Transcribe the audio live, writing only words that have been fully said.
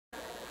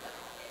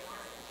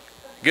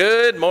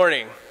Good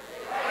morning.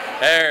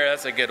 There,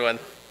 that's a good one.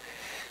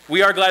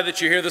 We are glad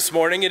that you're here this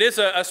morning. It is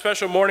a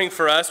special morning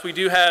for us. We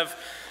do have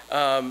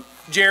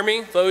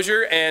Jeremy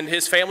Losier and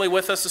his family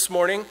with us this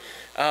morning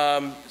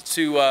to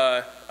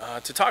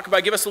talk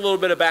about, give us a little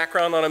bit of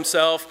background on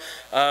himself.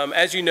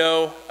 As you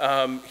know,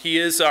 he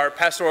is our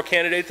pastoral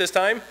candidate this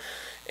time.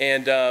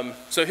 And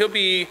so he'll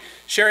be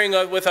sharing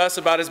with us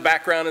about his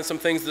background and some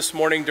things this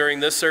morning during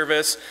this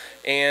service.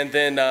 And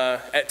then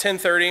at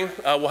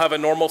 10:30, we'll have a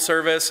normal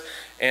service,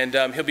 and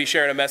he'll be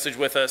sharing a message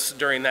with us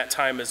during that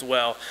time as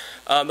well.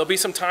 There'll be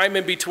some time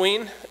in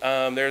between.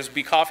 There's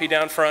be coffee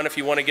down front if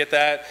you want to get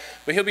that.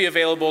 But he'll be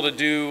available to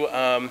do,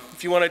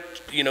 if you want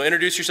to,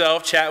 introduce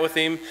yourself, chat with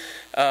him,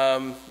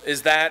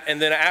 is that.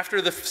 And then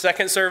after the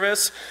second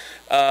service,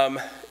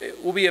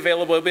 we'll be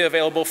available. It'll be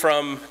available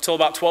from till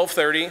about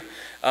 12:30.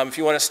 If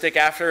you want to stick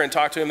after and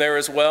talk to him there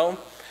as well.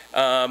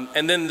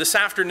 And then this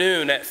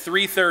afternoon at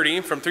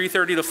 3:30, from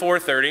 3:30 to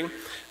 4:30,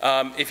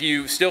 if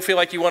you still feel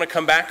like you want to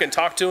come back and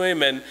talk to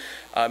him and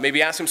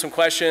maybe ask him some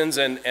questions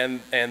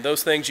and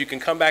those things, you can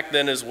come back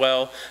then as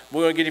well.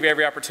 We want to give you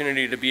every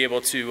opportunity to be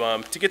able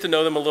to get to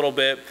know them a little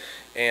bit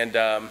and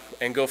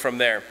go from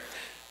there.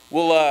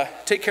 We'll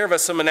take care of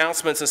some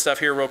announcements and stuff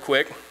here real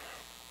quick.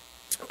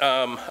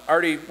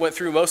 Already went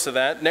through most of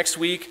that. Next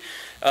week,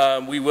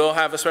 we will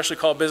have a specially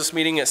called business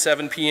meeting at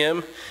 7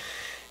 p.m.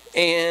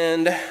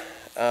 And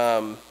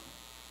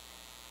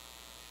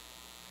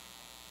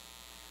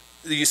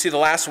you see the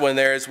last one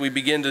there as we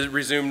begin to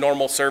resume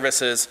normal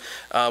services.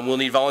 We'll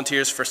need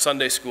volunteers for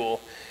Sunday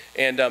school.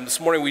 And this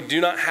morning we do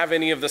not have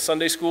any of the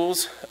Sunday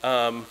schools,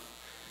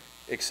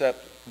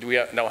 except,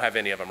 don't have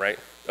any of them, right?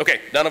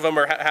 Okay, none of them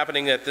are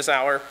happening at this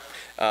hour.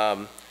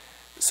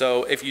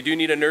 So if you do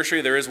need a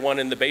nursery, there is one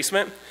in the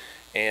basement,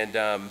 and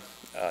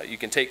you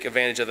can take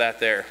advantage of that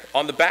there.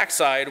 On the back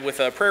side with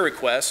a prayer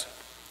request,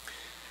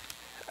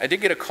 I did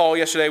get a call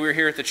yesterday. We were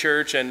here at the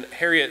church, and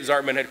Harriet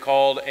Zartman had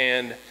called,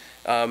 and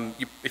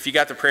if you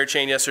got the prayer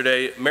chain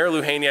yesterday, Mary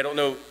Lou Haney, I don't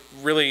know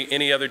really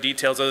any other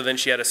details other than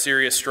she had a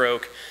serious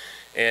stroke,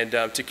 and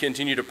to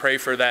continue to pray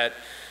for that,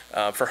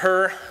 for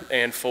her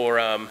and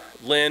for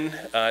Lynn.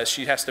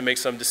 She has to make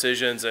some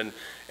decisions and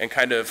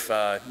kind of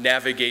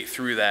navigate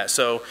through that.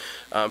 So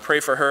pray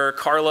for her.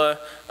 Carla,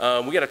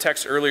 we got a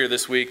text earlier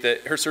this week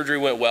that her surgery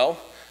went well.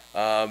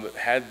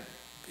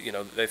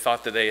 They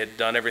thought that they had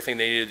done everything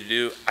they needed to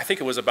do. I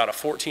think it was about a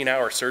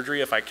 14-hour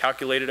surgery if I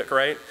calculated it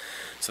right.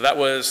 So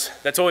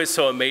that's always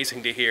so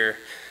amazing to hear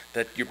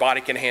that your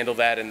body can handle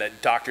that and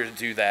that doctors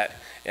do that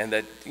and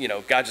that,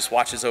 God just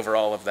watches over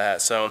all of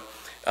that. So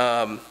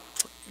if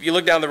you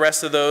look down the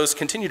rest of those,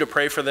 continue to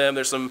pray for them.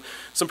 There's some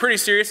pretty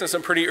serious and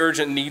some pretty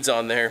urgent needs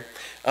on there.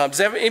 Does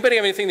anybody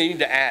have anything they need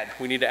to add?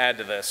 We need to add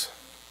to this.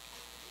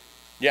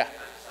 Yeah. I'd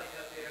just like to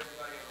update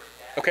everybody on my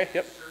dad. Okay,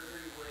 yep.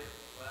 Surgery went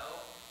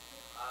well.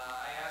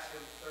 I asked him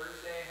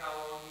Thursday how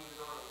long he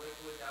was on a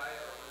liquid diet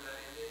or when that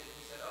ended,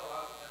 and he said,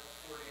 that's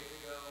 4 days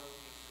ago.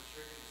 He's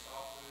restricted to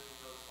soft foods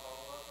and those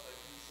follow-up, but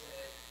he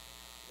said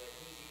that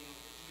he's eating,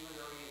 even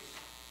though he's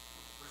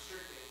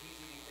restricted, he's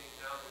eating things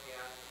now that he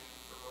hasn't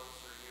eaten for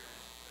months or years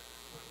at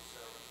this point, so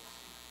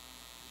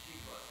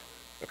he's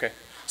blessed. Okay.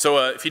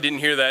 So if you didn't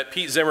hear that,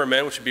 Pete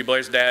Zimmerman, which would be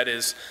Blair's dad,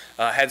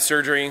 had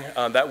surgery.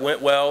 That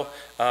went well.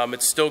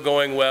 It's still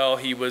going well.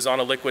 He was on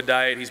a liquid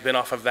diet. He's been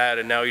off of that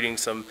and now eating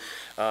some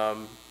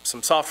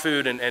soft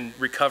food and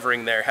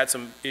recovering there. Had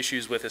some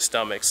issues with his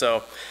stomach.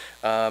 So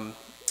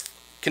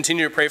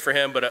continue to pray for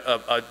him,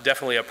 but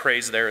definitely a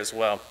praise there as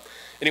well.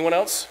 Anyone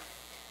else?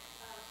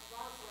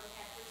 Rosalind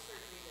had her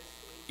surgery this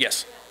week.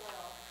 Yes. It went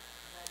well,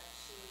 but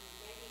she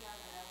may be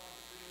having another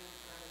degree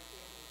for her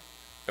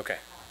kidney. Okay.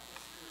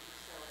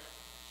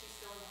 She's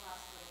still in the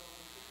hospital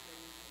and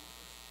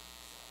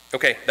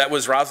Okay, that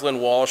was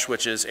Rosalind Walsh,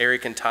 which is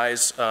Eric and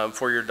Ty's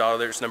 4-year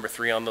daughter's number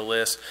 3 on the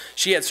list.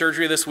 She had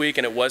surgery this week,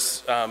 and it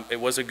was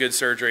a good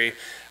surgery,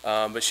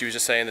 but she was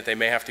just saying that they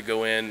may have to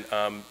go in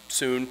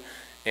soon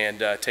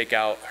and take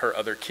out her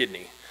other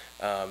kidney.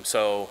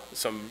 So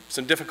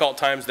some difficult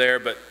times there,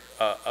 but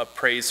a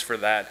praise for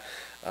that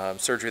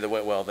surgery that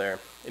went well there.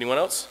 Anyone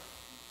else?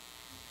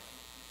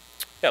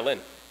 Yeah,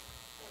 Lynn.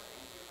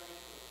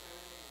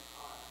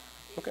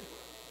 Okay.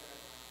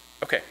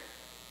 Okay.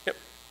 Yep.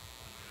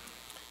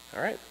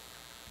 All right.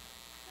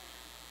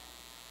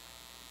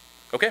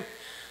 Okay.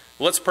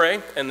 Well, let's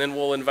pray, and then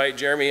we'll invite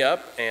Jeremy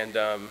up, and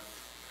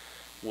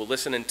we'll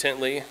listen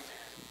intently.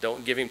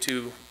 Don't give him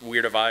too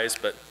weird of eyes,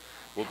 but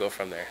we'll go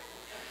from there.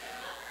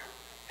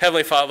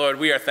 Heavenly Father, Lord,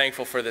 we are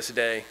thankful for this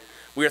day.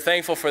 We are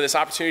thankful for this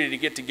opportunity to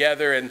get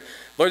together, and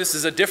Lord, this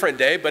is a different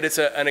day, but it's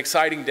an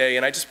exciting day,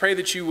 and I just pray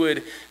that you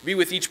would be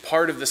with each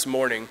part of this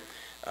morning.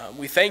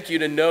 We thank you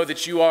to know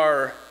that you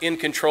are in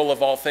control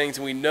of all things,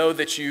 and we know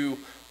that you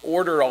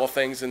order all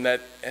things and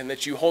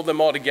that you hold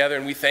them all together,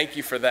 and we thank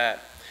you for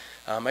that.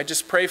 I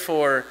just pray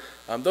for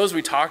those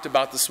we talked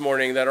about this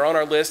morning that are on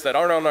our list, that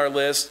aren't on our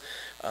list.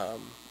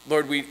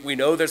 Lord, we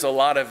know there's a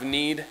lot of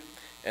need,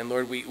 and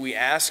Lord, we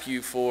ask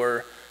you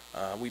for,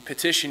 we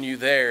petition you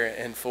there,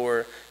 and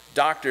for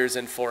doctors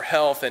and for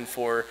health and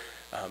for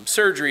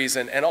surgeries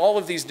and all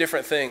of these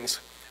different things.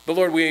 But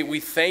Lord, we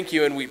thank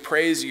you and we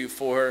praise you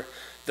for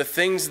the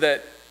things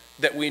that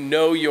we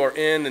know you're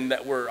in and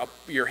that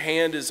your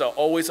hand is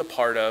always a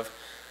part of.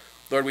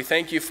 Lord, we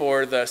thank you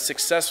for the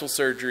successful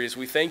surgeries.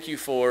 We thank you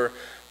for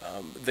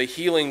the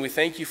healing. We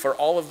thank you for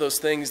all of those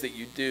things that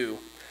you do.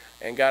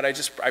 And God,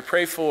 I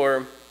pray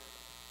for,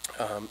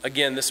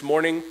 again, this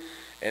morning,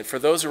 and for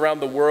those around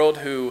the world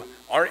who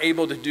aren't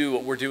able to do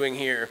what we're doing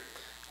here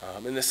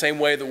in the same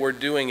way that we're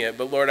doing it.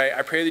 But Lord,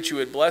 I pray that you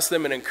would bless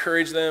them and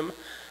encourage them.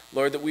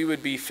 Lord, that we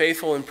would be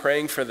faithful in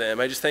praying for them.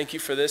 I just thank you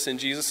for this in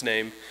Jesus'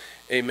 name.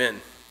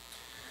 Amen.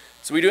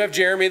 So we do have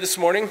Jeremy this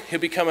morning.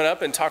 He'll be coming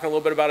up and talking a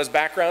little bit about his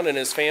background and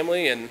his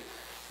family and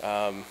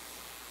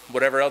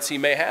whatever else he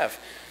may have.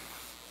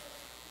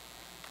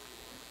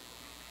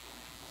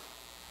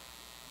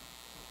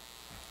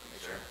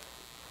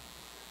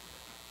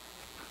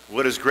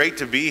 Well, it is great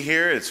to be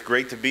here. It's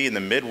great to be in the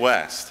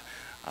Midwest.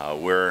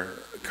 We're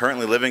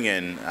currently living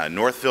in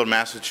Northfield,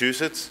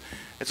 Massachusetts.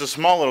 It's a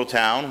small little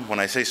town. When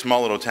I say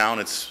small little town,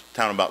 it's a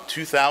town of about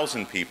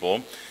 2,000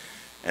 people.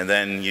 And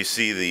then you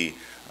see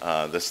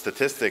the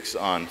statistics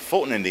on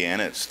Fulton,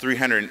 Indiana. It's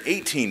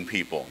 318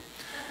 people.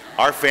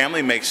 Our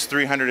family makes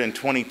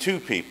 322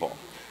 people.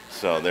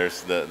 So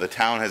there's the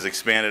town has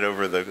expanded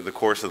over the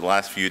course of the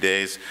last few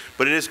days.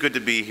 But it is good to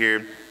be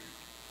here.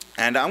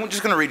 And I'm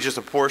just going to read just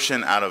a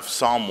portion out of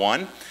Psalm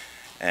 1.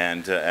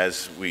 And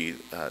as we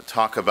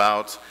talk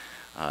about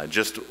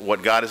just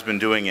what God has been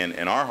doing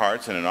in our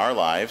hearts and in our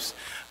lives.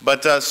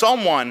 But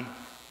Psalm 1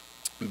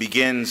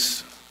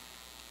 begins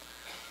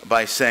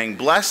by saying,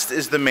 "Blessed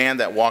is the man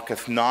that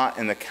walketh not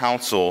in the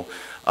counsel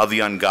of the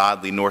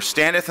ungodly, nor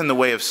standeth in the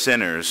way of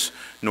sinners,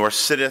 nor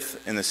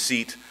sitteth in the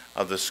seat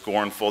of the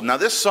scornful." Now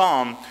this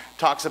psalm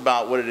talks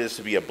about what it is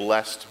to be a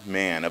blessed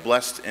man, a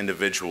blessed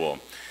individual.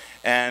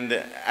 And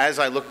as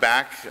I look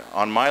back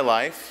on my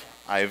life,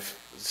 I've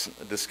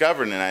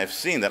discovered and I've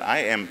seen that I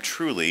am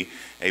truly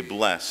a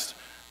blessed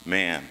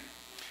man.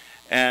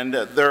 And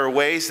there are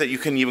ways that you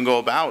can even go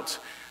about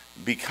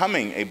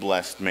becoming a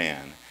blessed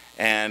man.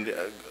 And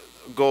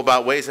go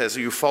about ways as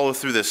you follow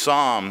through this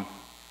psalm,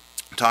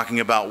 talking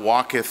about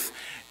walketh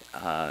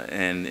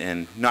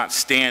and not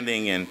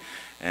standing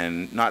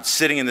and not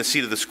sitting in the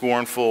seat of the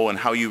scornful, and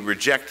how you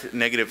reject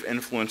negative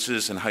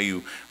influences and how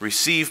you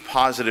receive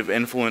positive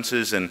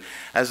influences. And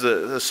as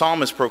the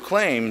psalmist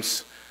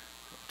proclaims,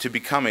 to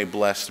become a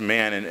blessed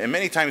man. And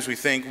many times we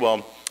think,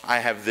 well, I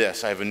have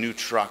this, I have a new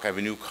truck, I have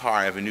a new car,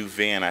 I have a new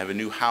van, I have a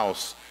new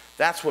house.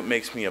 That's what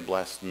makes me a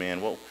blessed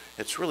man. Well,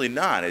 it's really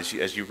not, as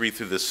you read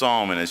through the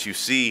psalm and as you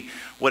see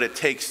what it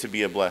takes to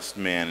be a blessed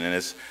man, and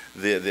as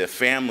the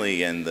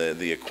family and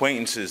the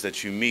acquaintances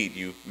that you meet,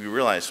 you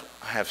realize,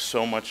 I have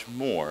so much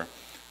more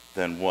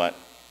than what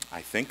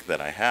I think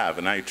that I have,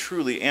 and I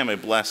truly am a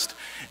blessed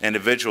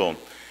individual.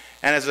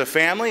 And as a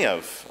family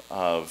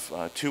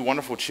of two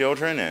wonderful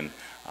children, and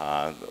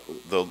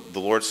the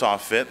Lord saw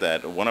fit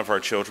that one of our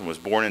children was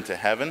born into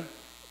heaven,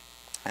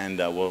 and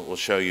we'll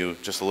show you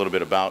just a little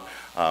bit about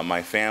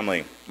my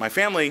family. My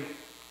family.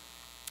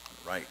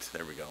 Right,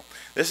 there we go.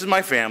 This is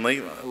my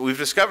family. We've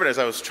discovered, as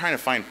I was trying to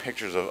find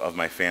pictures of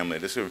my family,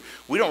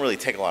 we don't really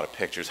take a lot of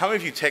pictures. How many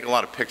of you take a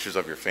lot of pictures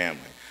of your family,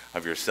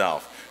 of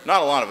yourself?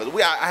 Not a lot of it.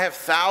 I have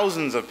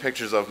thousands of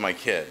pictures of my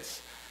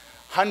kids,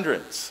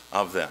 hundreds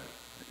of them.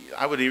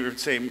 I would even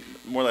say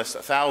more or less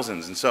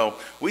thousands. And so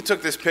we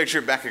took this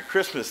picture back at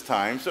Christmas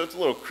time, so it's a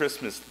little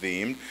Christmas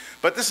themed.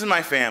 But this is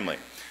my family.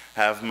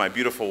 I have my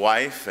beautiful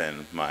wife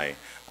and my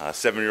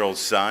 7-year-old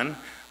son,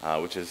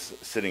 which is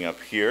sitting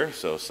up here.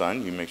 So,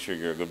 son, you make sure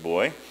you're a good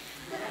boy.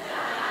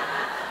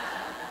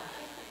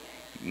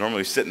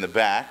 Normally we sit in the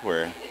back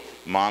where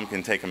mom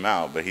can take him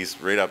out, but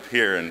he's right up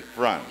here in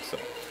front. So.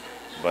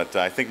 But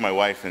I think my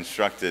wife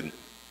instructed,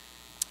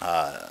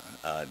 I'm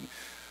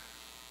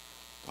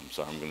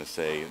sorry, I'm going to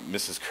say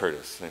Mrs.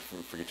 Curtis. I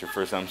forget your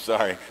first name, I'm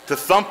sorry. To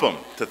thump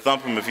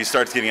him if he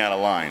starts getting out of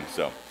line.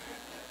 So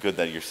good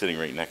that you're sitting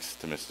right next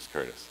to Mrs.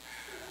 Curtis.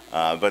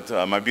 But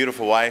my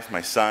beautiful wife,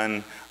 my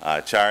son,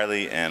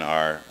 Charlie, and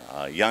our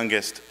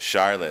youngest,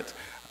 Charlotte.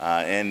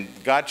 And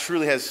God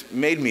truly has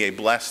made me a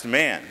blessed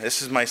man.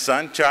 This is my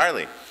son,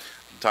 Charlie.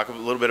 Talk a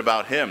little bit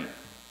about him.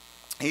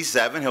 He's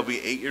 7. He'll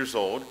be 8 years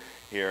old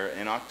here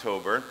in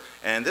October.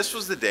 And this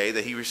was the day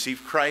that he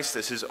received Christ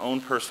as his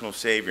own personal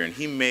Savior. And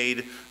he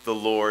made the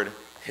Lord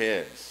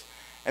his.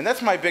 And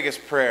that's my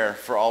biggest prayer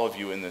for all of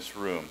you in this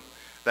room.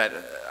 That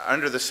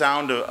under the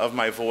sound of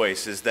my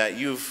voice is that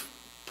you've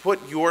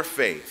put your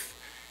faith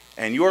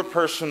and your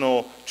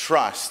personal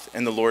trust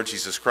in the Lord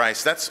Jesus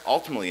Christ. That's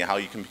ultimately how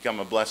you can become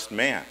a blessed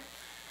man.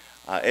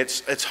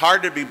 It's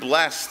hard to be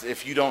blessed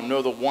if you don't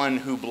know the one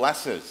who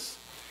blesses.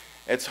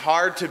 It's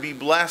hard to be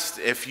blessed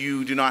if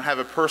you do not have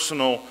a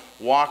personal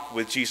walk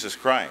with Jesus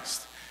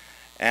Christ.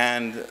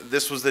 And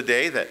this was the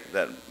day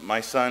that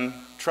my son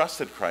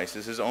trusted Christ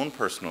as his own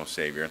personal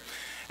Savior.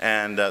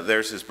 And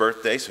there's his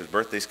birthday, so his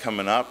birthday's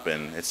coming up,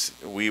 and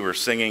we were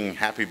singing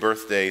happy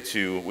birthday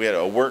we had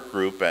a work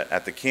group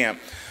at the camp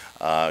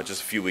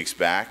just a few weeks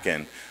back,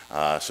 and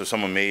So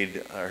someone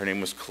made, her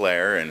name was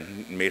Claire,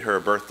 and made her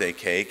a birthday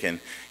cake, and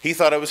he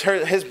thought it was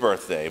his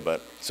birthday.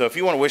 But so if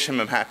you want to wish him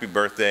a happy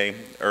birthday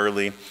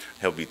early,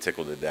 he'll be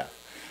tickled to death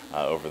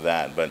over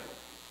that. But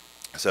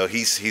so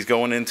he's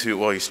going into,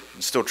 well, he's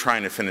still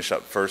trying to finish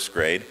up first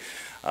grade,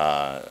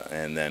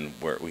 and then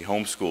we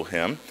homeschool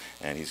him,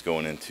 and he's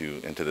going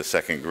into the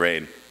second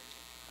grade.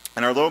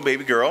 And our little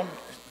baby girl,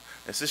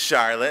 this is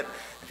Charlotte.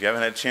 If you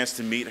haven't had a chance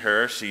to meet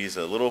her, she's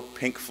a little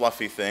pink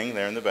fluffy thing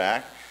there in the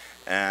back.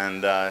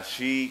 And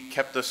she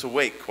kept us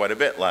awake quite a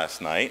bit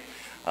last night.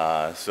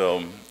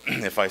 So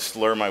if I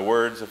slur my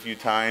words a few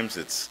times,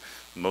 it's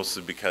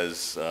mostly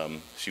because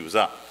she was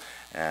up.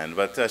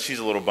 But she's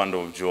a little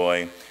bundle of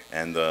joy,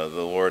 and the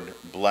Lord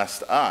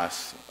blessed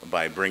us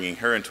by bringing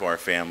her into our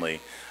family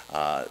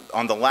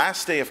on the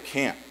last day of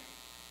camp.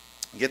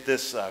 Get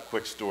this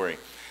quick story.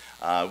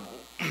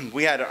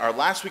 We had our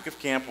last week of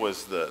camp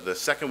was the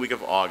second week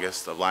of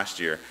August of last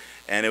year,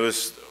 and it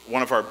was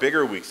one of our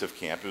bigger weeks of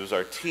camp. It was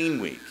our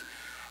teen week.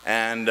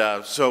 And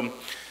so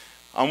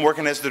I'm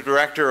working as the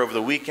director over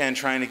the weekend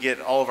trying to get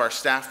all of our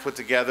staff put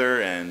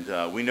together,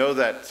 and we know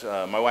that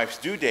my wife's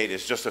due date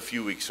is just a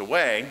few weeks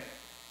away,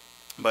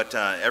 but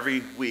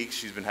every week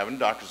she's been having a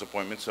doctor's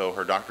appointment, so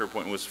her doctor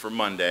appointment was for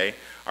Monday.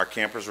 Our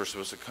campers were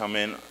supposed to come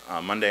in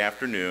Monday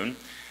afternoon,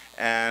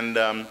 and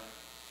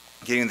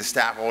getting the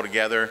staff all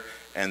together,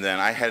 and then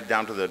I headed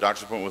down to the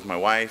doctor's appointment with my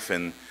wife,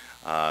 and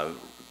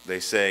they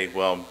say,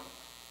 well,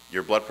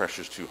 your blood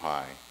pressure's too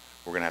high.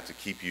 We're going to have to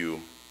keep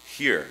you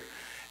here.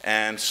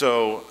 And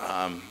so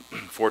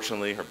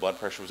fortunately her blood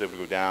pressure was able to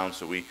go down,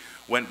 so we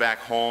went back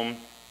home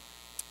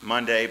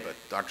Monday, but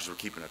doctors were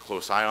keeping a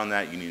close eye on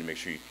that. You need to make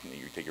sure you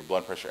take your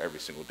blood pressure every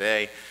single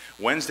day.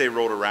 Wednesday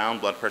rolled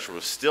around, blood pressure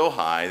was still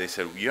high. They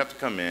said, you have to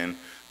come in,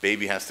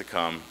 baby has to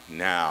come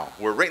now.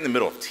 We're right in the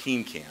middle of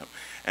teen camp.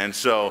 And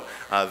so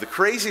the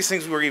craziest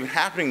things were even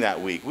happening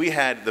that week. We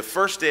had the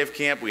first day of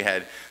camp, we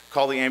had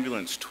called the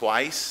ambulance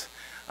twice.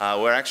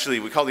 Where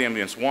actually we called the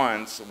ambulance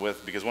once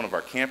because one of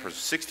our campers,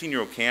 a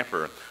 16-year-old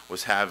camper,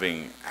 was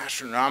having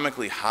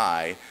astronomically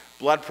high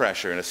blood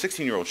pressure, and a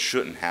 16-year-old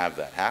shouldn't have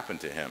that happen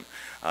to him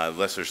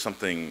unless there's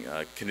something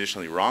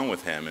conditionally wrong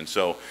with him. And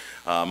so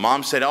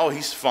mom said, oh,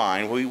 he's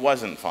fine. Well, he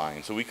wasn't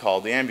fine, so we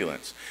called the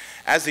ambulance.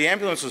 As the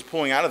ambulance was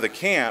pulling out of the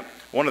camp,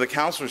 one of the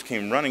counselors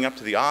came running up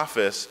to the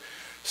office.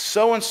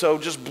 So-and-so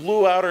just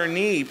blew out her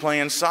knee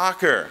playing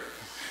soccer.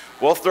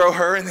 We'll throw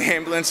her in the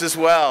ambulance as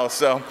well.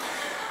 So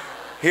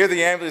here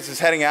the ambulance is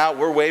heading out.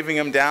 We're waving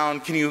them down.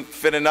 Can you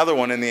fit another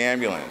one in the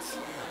ambulance?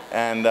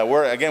 And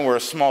we're a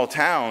small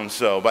town,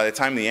 so by the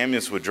time the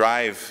ambulance would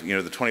drive,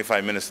 the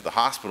 25 minutes to the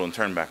hospital and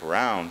turn back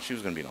around, she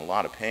was going to be in a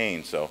lot of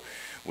pain. So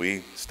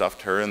we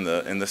stuffed her in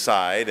the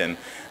side, and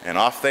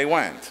off they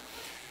went.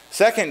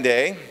 Second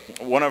day,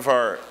 one of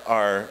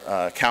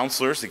our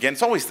counselors, again,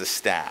 it's always the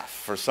staff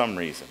for some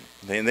reason.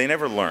 They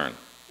never learn.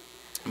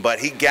 But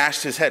he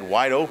gashed his head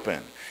wide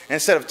open. And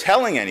instead of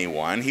telling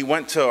anyone, he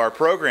went to our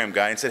program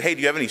guy and said, hey,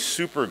 do you have any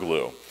super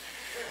glue?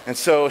 And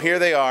so here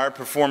they are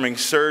performing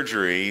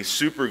surgery,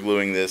 super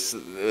gluing this,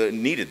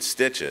 needed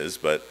stitches,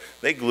 but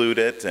they glued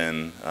it,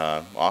 and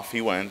off he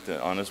went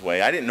on his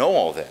way. I didn't know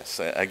all this.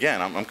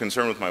 Again, I'm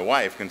concerned with my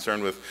wife,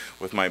 concerned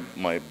with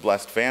my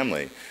blessed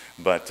family.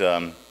 But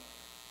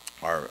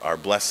our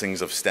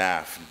blessings of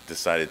staff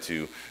decided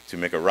to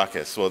make a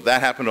ruckus. Well,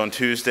 that happened on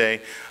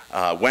Tuesday.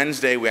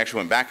 Wednesday, we actually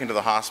went back into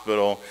the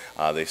hospital.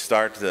 They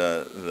start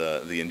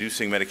the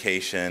inducing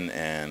medication,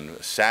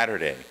 and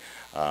Saturday,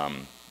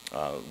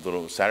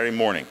 little Saturday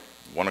morning,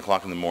 1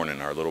 o'clock in the morning,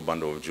 our little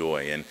bundle of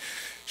joy, and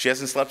she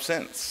hasn't slept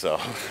since. So,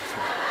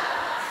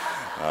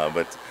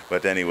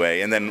 but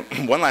anyway, and then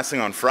one last thing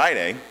on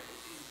Friday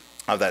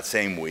of that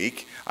same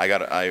week,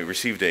 I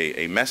received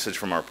a message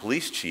from our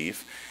police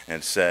chief.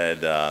 And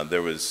said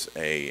there was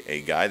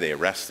a guy, they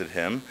arrested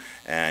him,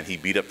 and he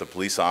beat up the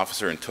police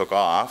officer and took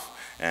off.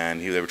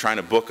 And they were trying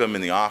to book him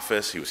in the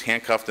office. He was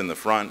handcuffed in the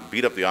front,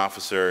 beat up the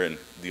officer, and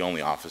the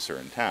only officer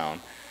in town.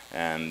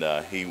 And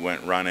he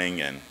went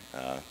running, and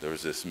there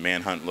was this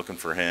manhunt looking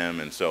for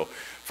him. And so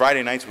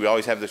Friday nights, we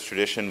always have this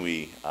tradition.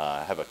 We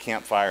have a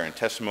campfire and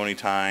testimony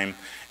time.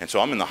 And so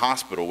I'm in the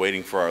hospital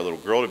waiting for our little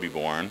girl to be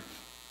born.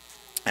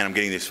 And I'm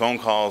getting these phone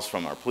calls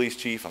from our police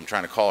chief. I'm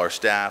trying to call our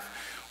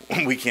staff.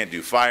 We can't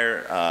do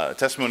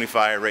testimony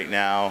fire right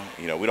now.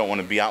 We don't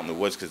want to be out in the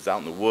woods because it's out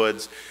in the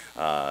woods.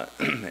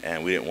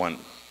 And we didn't want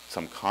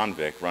some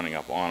convict running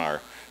up on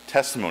our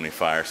testimony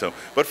fire.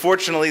 But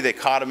fortunately, they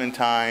caught him in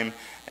time,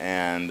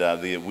 and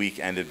the week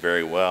ended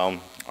very well.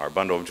 Our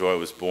bundle of joy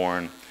was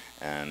born,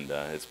 and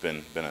it's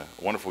been a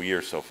wonderful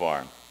year so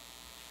far.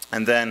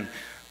 And then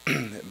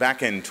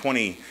back in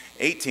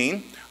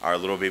 2018, our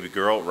little baby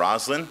girl,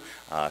 Rosalind,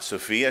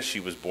 Sophia, she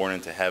was born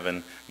into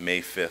heaven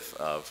May 5th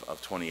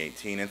of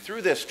 2018. And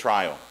through this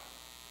trial,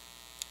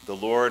 the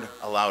Lord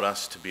allowed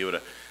us to be able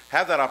to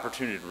have that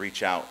opportunity to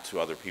reach out to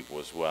other people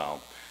as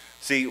well.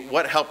 See,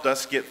 what helped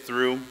us get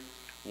through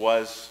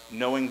was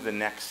knowing the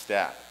next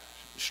step,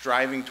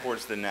 striving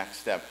towards the next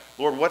step.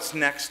 Lord, what's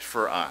next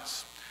for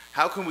us?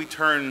 How can we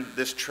turn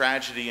this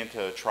tragedy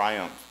into a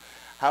triumph?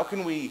 How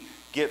can we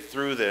get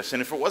through this.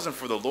 And if it wasn't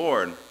for the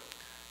Lord,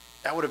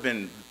 that would have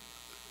been,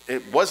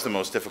 it was the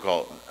most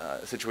difficult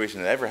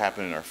situation that ever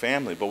happened in our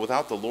family. But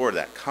without the Lord,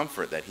 that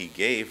comfort that he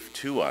gave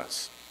to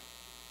us,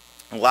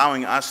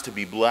 allowing us to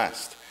be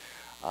blessed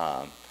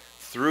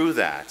through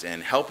that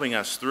and helping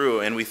us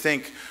through. And we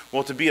think,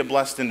 well, to be a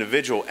blessed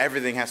individual,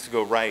 everything has to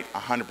go right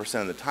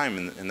 100% of the time,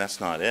 and that's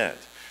not it.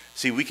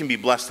 See, we can be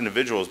blessed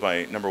individuals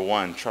by, number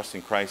one,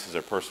 trusting Christ as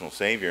our personal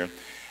Savior.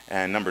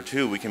 And number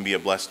two, we can be a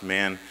blessed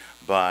man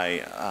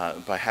by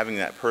having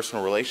that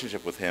personal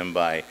relationship with him,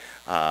 by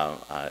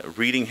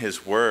reading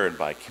his word,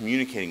 by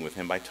communicating with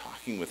him, by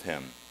talking with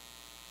him.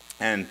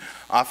 And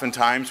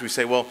oftentimes we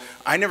say, well,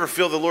 I never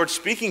feel the Lord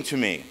speaking to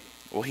me.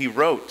 Well, he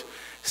wrote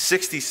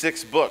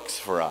 66 books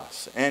for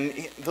us.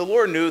 And the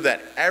Lord knew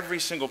that every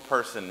single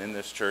person in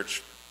this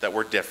church, that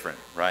we're different,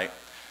 right?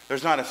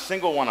 There's not a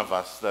single one of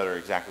us that are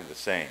exactly the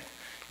same.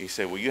 You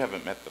say, well, you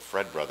haven't met the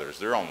Fred brothers.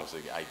 They're almost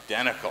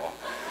identical.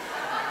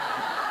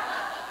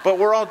 But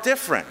we're all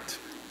different.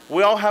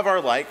 We all have our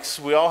likes.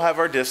 We all have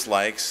our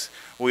dislikes.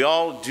 We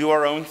all do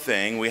our own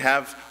thing. We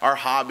have our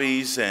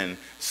hobbies, and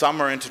some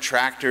are into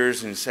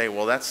tractors and say,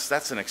 well,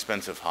 that's an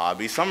expensive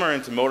hobby. Some are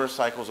into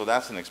motorcycles. Well,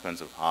 that's an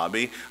expensive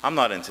hobby. I'm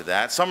not into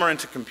that. Some are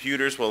into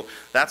computers. Well,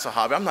 that's a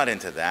hobby. I'm not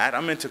into that.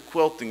 I'm into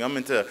quilting. I'm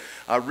into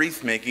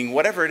wreath making.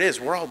 Whatever it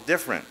is, we're all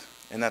different,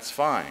 and that's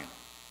fine.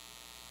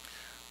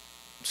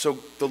 So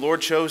the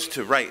Lord chose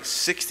to write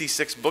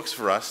 66 books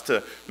for us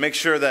to make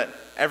sure that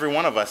every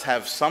one of us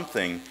have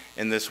something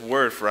in this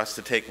word for us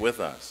to take with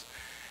us.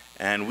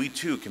 And we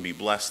too can be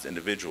blessed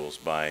individuals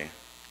by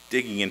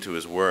digging into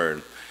his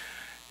word.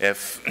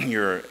 If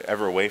you're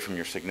ever away from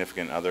your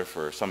significant other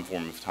for some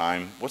form of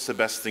time, what's the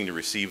best thing to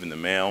receive in the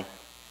mail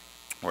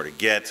or to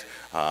get?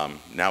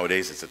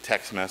 Nowadays it's a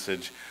text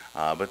message,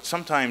 but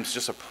sometimes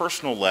just a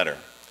personal letter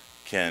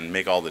can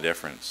make all the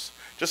difference.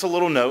 Just a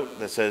little note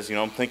that says,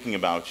 I'm thinking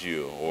about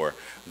you, or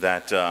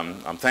that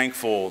I'm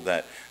thankful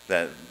that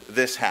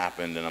this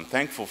happened, and I'm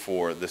thankful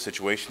for the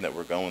situation that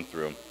we're going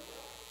through.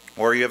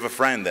 Or you have a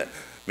friend that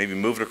maybe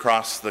moved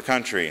across the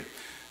country,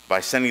 by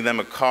sending them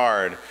a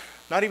card,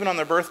 not even on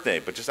their birthday,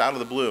 but just out of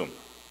the blue.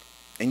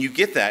 And you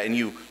get that, and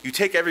you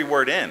take every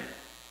word in,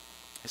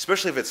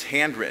 especially if it's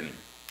handwritten.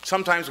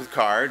 Sometimes with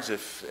cards,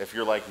 if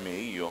you're like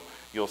me,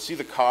 you'll see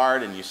the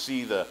card and you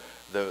see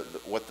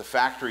what the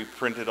factory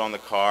printed on the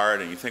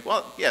card, and you think,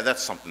 well, yeah,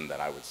 that's something that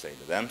I would say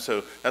to them,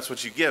 so that's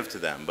what you give to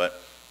them.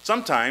 But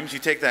sometimes you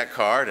take that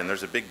card and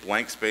there's a big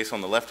blank space on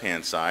the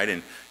left-hand side,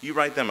 and you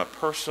write them a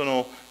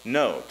personal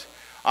note.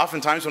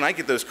 Oftentimes when I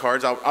get those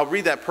cards, I'll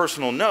read that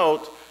personal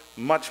note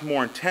much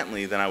more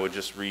intently than I would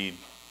just read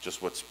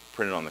just what's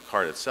printed on the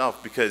card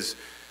itself, because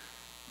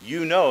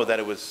you know that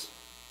it was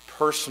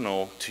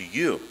personal to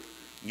you.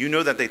 You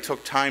know that they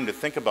took time to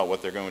think about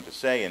what they're going to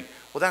say, and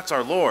well, that's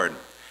our Lord.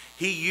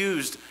 He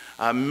used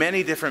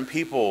many different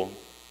people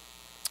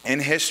in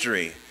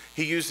history.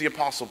 He used the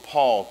Apostle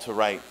Paul to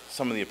write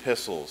some of the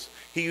epistles.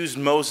 He used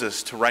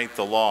Moses to write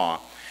the law.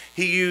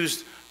 He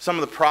used some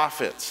of the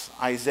prophets,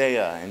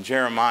 Isaiah and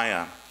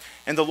Jeremiah.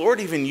 And the Lord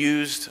even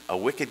used a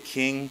wicked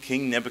king,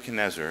 King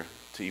Nebuchadnezzar,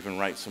 to even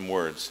write some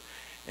words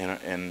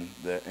in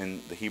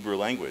the Hebrew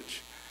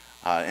language.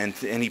 And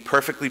he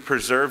perfectly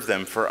preserved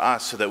them for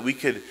us so that we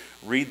could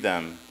read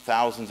them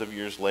thousands of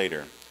years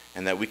later,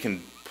 and that we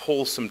can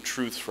pull some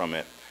truth from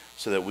it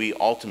so that we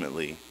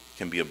ultimately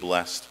can be a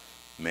blessed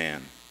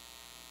man.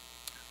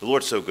 The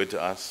Lord's so good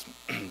to us.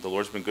 The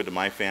Lord's been good to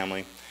my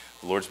family.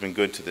 The Lord's been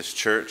good to this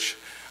church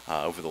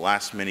over the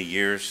last many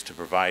years to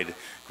provide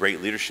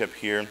great leadership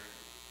here.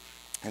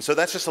 And so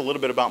that's just a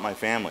little bit about my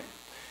family.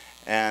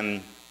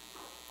 And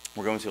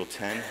we're going till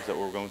 10? Is that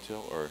what we're going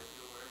till? Or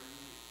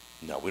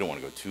no, we don't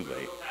want to go too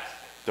late.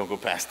 Don't go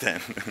past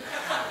 10.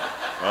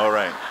 All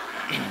right.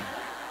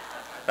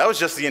 That was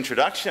just the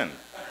introduction.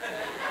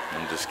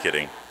 I'm just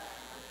kidding.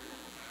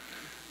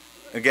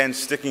 Again,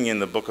 sticking in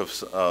the book of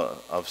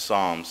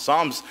Psalms.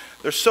 Psalms,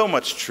 there's so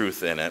much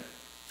truth in it.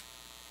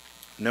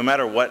 No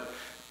matter what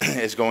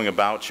is going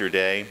about your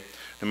day,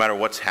 no matter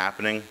what's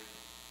happening,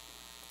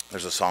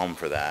 there's a psalm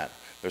for that.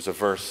 There's a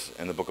verse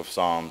in the book of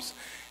Psalms.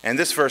 And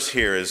this verse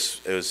here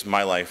is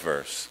my life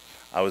verse.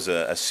 I was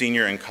a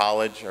senior in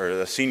college, or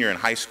a senior in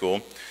high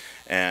school,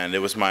 and it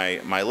was my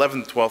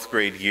 11th, 12th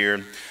grade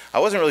year. I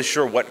wasn't really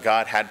sure what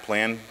God had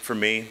planned for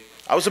me.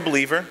 I was a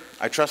believer.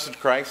 I trusted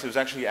Christ. It was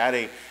actually at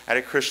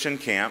a Christian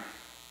camp,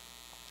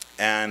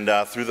 and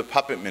through the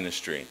puppet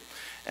ministry.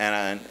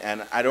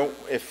 And I don't,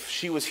 if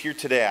she was here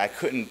today, I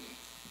couldn't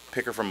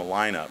pick her from a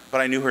lineup,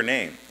 but I knew her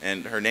name,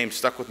 and her name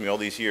stuck with me all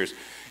these years.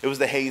 It was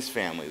the Hayes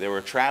family. They were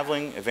a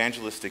traveling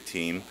evangelistic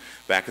team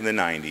back in the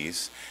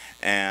 90s,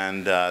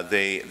 and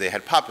they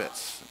had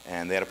puppets,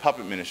 and they had a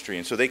puppet ministry,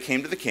 and so they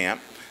came to the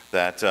camp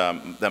that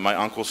my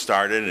uncle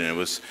started, and it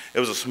was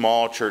a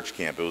small church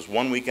camp. It was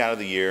 1 week out of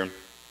the year,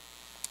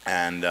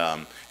 and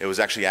it was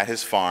actually at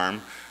his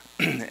farm,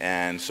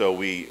 And so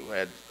we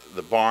had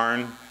the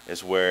barn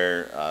is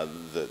where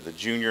the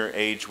junior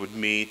age would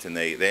meet, and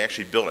they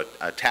actually built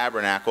a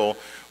tabernacle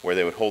where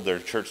they would hold their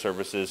church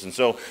services. And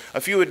so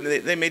a few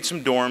they made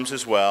some dorms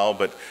as well,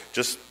 but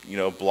just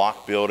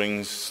block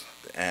buildings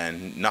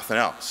and nothing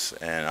else.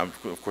 And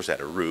of course, they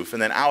had a roof,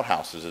 and then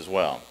outhouses as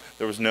well.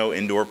 There was no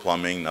indoor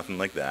plumbing, nothing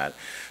like that.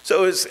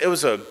 So it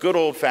was a good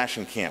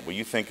old-fashioned camp. When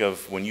you think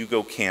of when you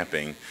go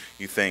camping,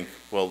 you think,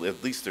 well,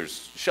 at least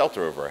there's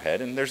shelter over our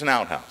head and there's an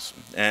outhouse.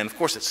 And of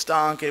course, it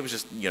stunk. It was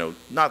just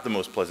not the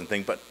most pleasant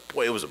thing, but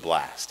boy, it was a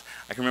blast.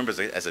 I can remember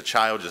as a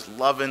child just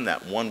loving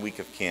that 1 week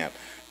of camp,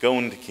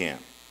 going to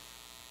camp.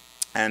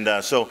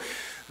 And so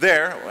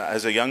there,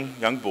 as a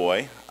young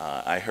boy,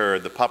 I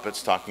heard the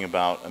puppets talking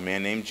about a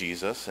man named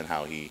Jesus and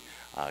how he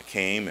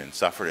came and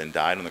suffered and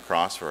died on the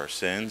cross for our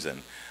sins.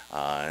 And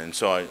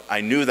so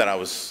I knew that I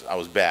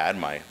was bad.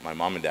 My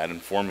mom and dad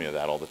informed me of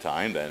that all the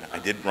time, that I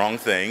did wrong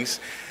things.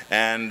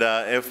 And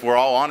if we're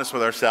all honest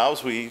with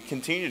ourselves, we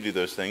continue to do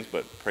those things.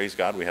 But praise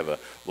God, we have a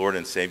Lord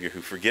and Savior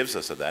who forgives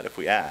us of that if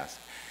we ask.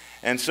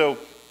 And so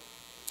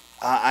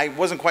I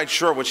wasn't quite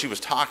sure what she was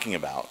talking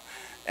about,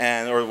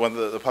 or what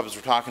the puppets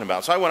were talking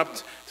about. So I went up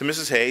to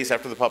Mrs. Hayes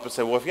after the puppets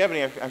said, well, if you have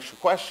any extra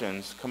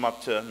questions, come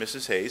up to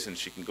Mrs. Hayes and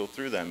she can go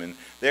through them. And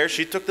there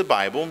she took the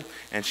Bible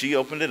and she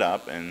opened it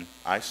up, and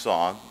I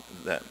saw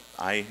that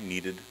I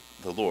needed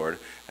the Lord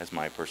as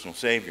my personal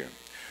Savior.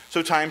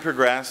 So time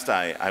progressed.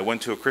 I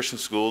went to a Christian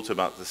school to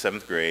about the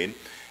 7th grade,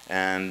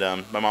 and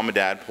my mom and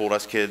dad pulled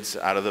us kids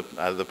out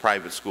of the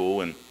private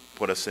school and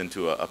put us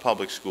into a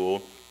public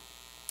school.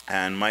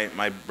 And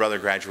my brother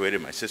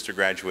graduated, my sister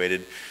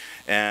graduated,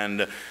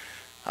 and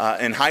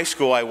in high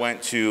school I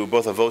went to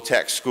both a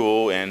VOTEC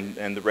school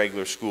and the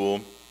regular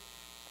school.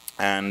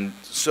 And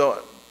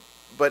so,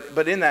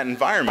 but in that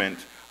environment,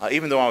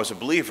 even though I was a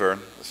believer,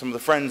 some of the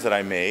friends that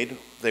I made,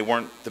 they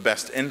weren't the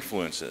best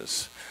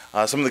influences.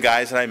 Some of the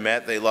guys that I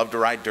met, they loved to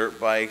ride dirt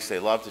bikes, they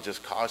loved to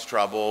just cause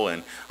trouble,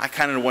 and I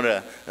kind of want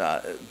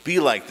to be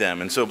like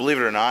them. And so, believe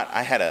it or not,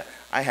 I had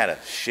a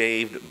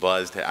shaved,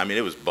 buzzed head. I mean,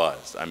 it was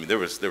buzzed. I mean, there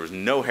was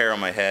no hair on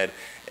my head,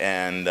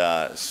 and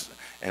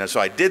so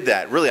I did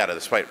that really out of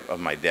the spite of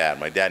my dad.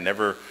 My dad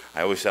never.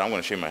 I always said, I'm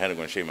going to shave my head. I'm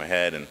going to shave my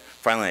head. And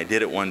finally, I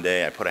did it one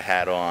day. I put a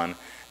hat on,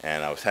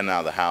 and I was heading out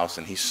of the house,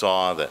 and he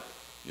saw that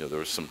there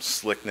was some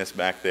slickness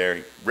back there.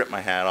 He ripped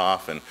my hat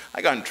off, and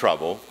I got in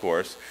trouble, of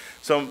course.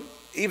 So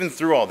even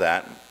through all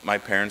that, my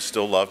parents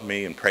still loved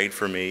me and prayed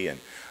for me, and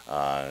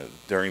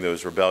during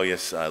those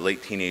rebellious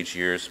late teenage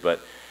years.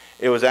 But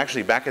it was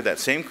actually back at that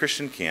same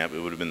Christian camp. It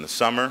would have been the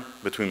summer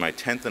between my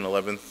 10th and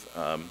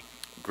 11th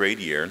grade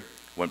year.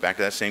 Went back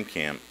to that same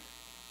camp,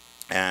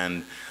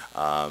 and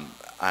I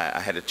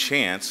had a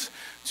chance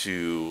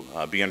to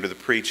be under the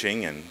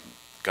preaching, and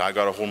God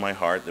got a hold of my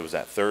heart. There was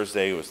that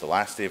Thursday. It was the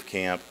last day of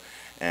camp,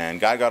 and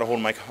God got a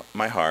hold of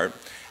my heart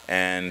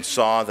and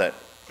saw that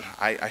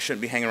I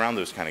shouldn't be hanging around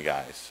those kind of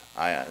guys.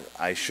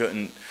 I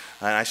shouldn't.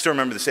 And I still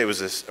remember this day. It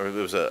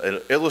was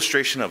an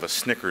illustration of a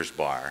Snickers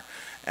bar.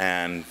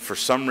 And for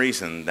some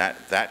reason,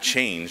 that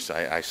changed.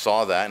 I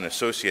saw that and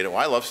associated, well,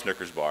 I love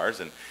Snickers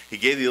bars. And he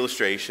gave the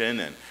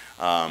illustration, and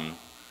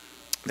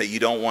that you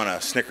don't want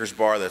a Snickers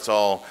bar that's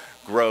all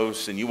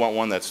gross, and you want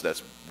one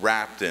that's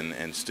wrapped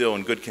and still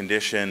in good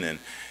condition. And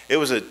it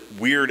was a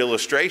weird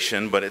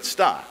illustration, but it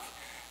stuck.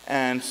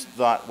 And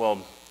thought,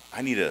 well,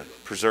 I need to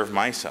preserve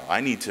myself.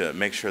 I need to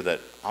make sure that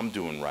I'm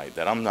doing right,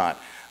 that I'm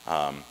not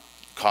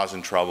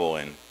causing trouble,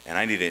 and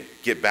I need to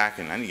get back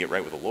and I need to get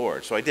right with the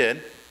Lord. So I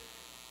did.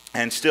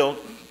 And still,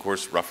 of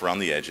course, rough around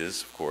the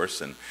edges, of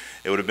course. And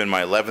it would have been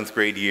my 11th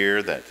grade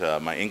year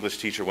that my English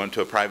teacher went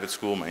to a private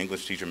school, my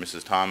English teacher,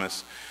 Mrs.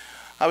 Thomas.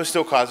 I was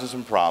still causing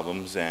some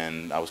problems,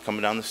 and I was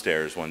coming down the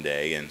stairs one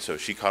day, and so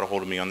she caught a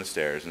hold of me on the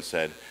stairs and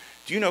said,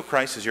 do you know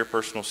Christ is your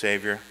personal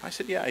Savior? I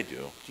said, yeah, I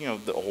do.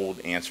 The old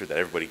answer that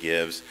everybody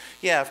gives.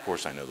 Yeah, of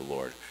course I know the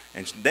Lord.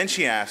 And then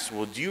she asked,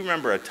 well, do you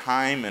remember a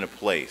time and a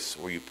place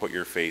where you put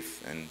your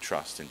faith and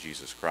trust in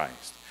Jesus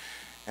Christ?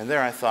 And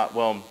there I thought,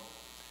 well,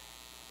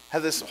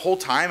 have this whole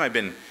time I've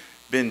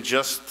been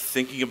just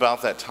thinking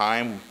about that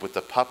time with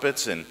the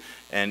puppets, and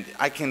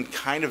I can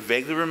kind of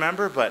vaguely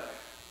remember, but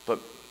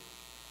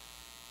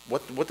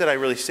what did I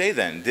really say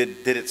then?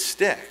 Did it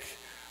stick?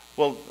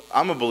 Well,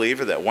 I'm a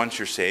believer that once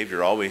you're saved,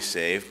 you're always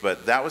saved,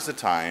 but that was the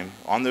time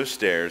on those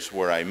stairs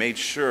where I made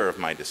sure of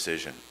my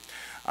decision.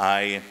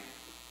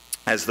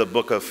 As the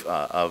book of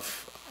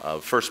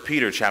 1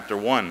 Peter chapter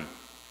 1,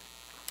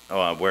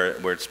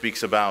 where it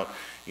speaks about,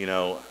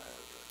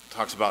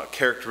 talks about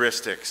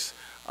characteristics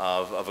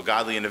of a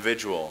godly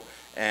individual,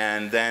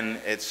 and then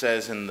it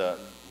says in the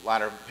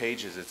latter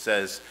pages, it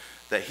says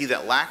that he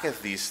that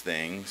lacketh these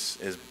things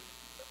is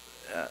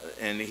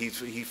and he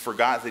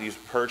forgot that he was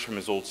purged from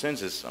his old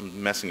sins.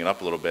 I'm messing it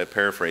up a little bit,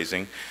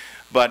 paraphrasing.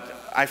 But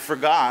I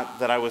forgot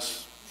that I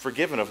was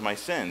forgiven of my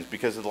sins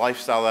because of the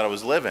lifestyle that I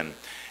was living.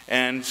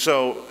 And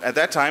so at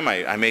that time,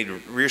 I made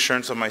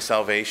reassurance of my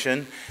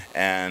salvation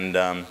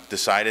and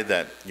decided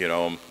that,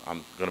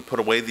 I'm going to put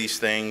away these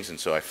things. And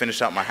so I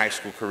finished out my high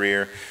school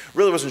career.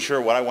 Really wasn't sure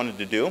what I wanted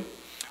to do.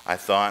 I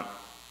thought,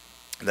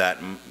 that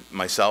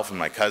myself and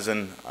my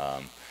cousin,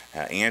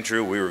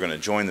 Andrew, we were going to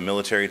join the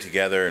military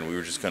together, and we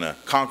were just going to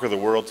conquer the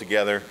world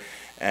together.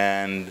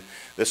 And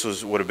this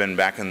would have been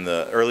back in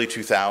the early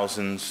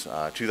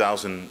 2000s.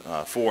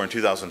 2004 and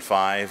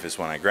 2005 is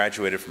when I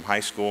graduated from high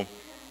school.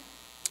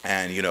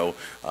 And,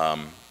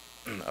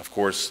 of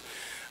course,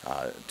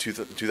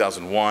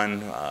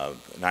 2001,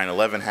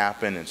 9/11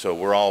 happened, and so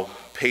we're all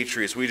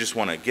patriots. We just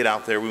want to get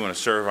out there. We want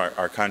to serve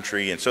our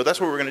country, and so that's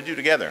what we're going to do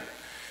together.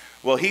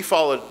 Well, he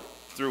followed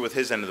through with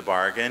his end of the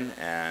bargain,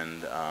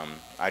 and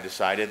I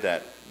decided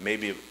that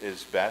maybe it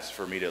is best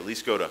for me to at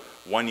least go to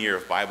 1 year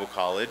of Bible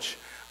college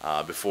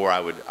before I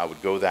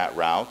would go that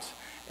route.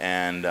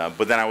 And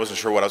but then I wasn't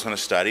sure what I was going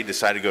to study.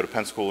 Decided to go to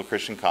Pensacola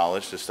Christian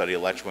College to study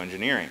electrical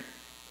engineering.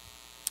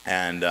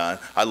 And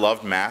I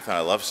loved math and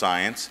I loved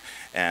science,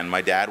 and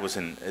my dad is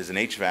an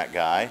HVAC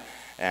guy,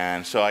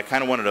 and so I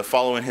kind of wanted to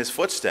follow in his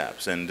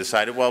footsteps, and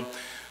decided, well,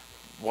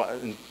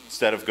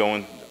 instead of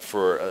going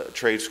for a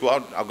trade school,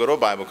 I'll go to a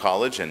Bible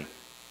college and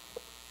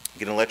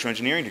get an electrical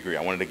engineering degree.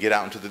 I wanted to get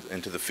out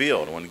into the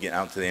field. I wanted to get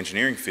out into the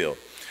engineering field.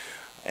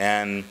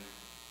 And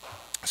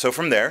so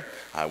from there,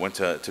 I went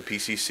to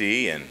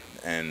PCC,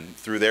 and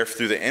through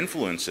the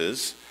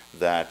influences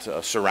that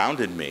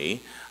surrounded me,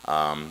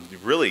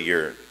 really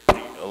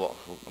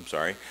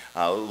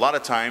a lot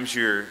of times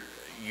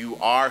you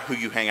are who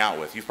you hang out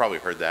with. You've probably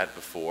heard that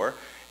before.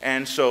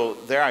 And so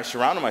there I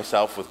surrounded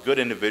myself with good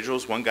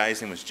individuals. One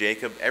guy's name was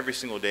Jacob. Every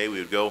single day we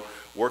would go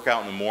work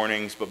out in the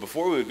mornings, but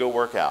before we would go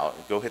work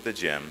out, go hit the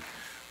gym,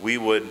 we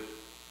would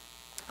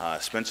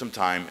spend some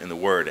time in the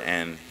Word.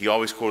 And he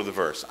always quoted the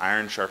verse,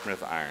 "Iron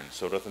sharpeneth iron,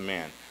 so doth a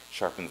man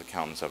sharpen the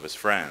countenance of his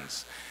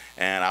friends."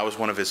 And I was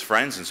one of his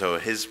friends, and so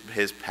his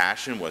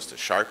passion was to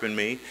sharpen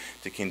me,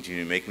 to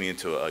continue to make me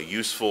into a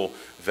useful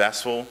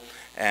vessel,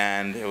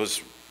 and it was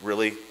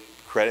really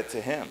credit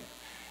to him.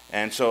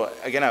 And so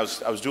again, I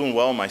was doing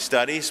well in my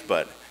studies,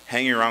 but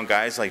hanging around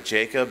guys like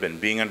Jacob and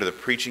being under the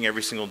preaching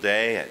every single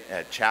day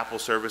at chapel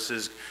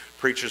services,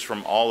 preachers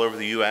from all over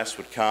the U.S.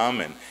 would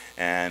come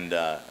and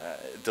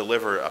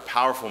deliver a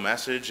powerful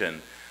message.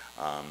 And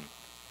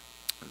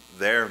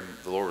there,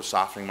 the Lord was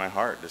softening my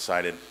heart.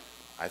 Decided,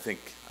 I think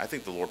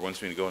the Lord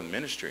wants me to go in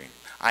ministry.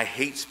 I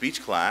hate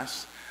speech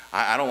class.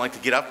 I don't like to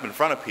get up in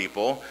front of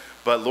people.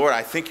 But Lord,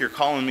 I think you're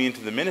calling me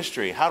into the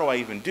ministry. How do I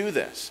even do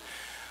this?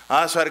 So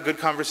I had a good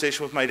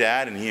conversation with my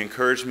dad, and he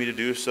encouraged me to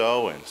do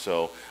so. And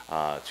so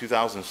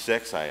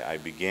 2006, I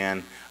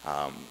began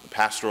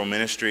pastoral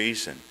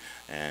ministries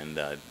and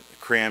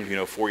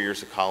crammed 4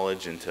 years of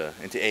college into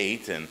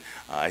 8. And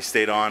I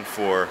stayed on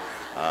for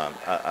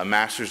a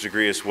master's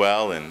degree as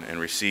well, and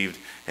received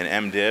an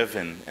MDiv.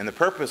 And the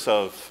purpose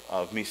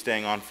of me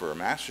staying on for a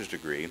master's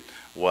degree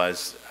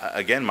was,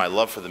 again, my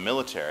love for the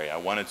military. I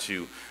wanted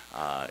to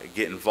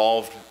get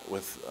involved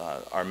with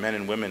our men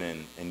and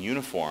women in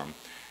uniform.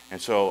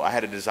 And so I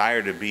had a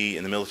desire to be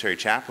in the military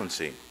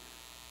chaplaincy.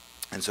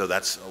 And so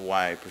that's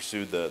why I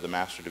pursued the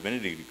Master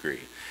Divinity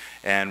degree,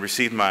 and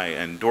received my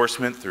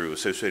endorsement through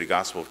Associated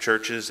Gospel of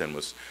Churches, and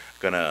was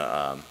going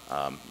to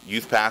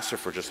youth pastor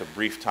for just a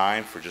brief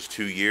time, for just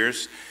 2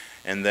 years.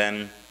 And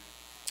then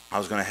I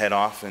was going to head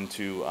off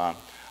into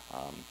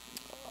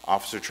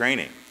officer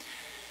training.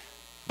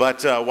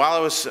 But while I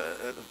was,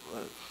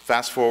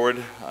 fast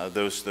forward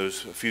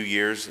those few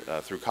years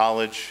through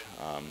college,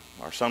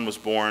 our son was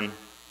born.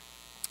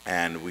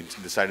 And we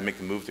decided to make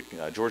the move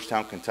to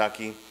Georgetown,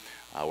 Kentucky,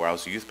 where I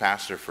was a youth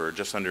pastor for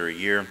just under a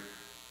year.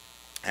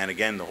 And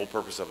again, the whole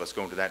purpose of us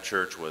going to that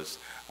church was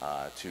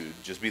to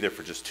just be there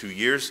for just 2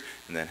 years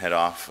and then head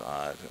off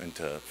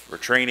for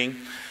training.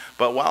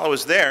 But while I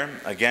was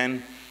there,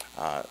 again,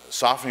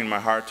 softening my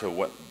heart to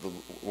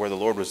where the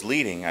Lord was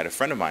leading, I had a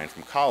friend of mine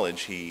from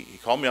college. He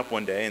called me up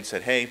one day and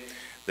said, "Hey,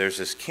 there's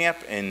this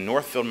camp in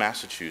Northfield,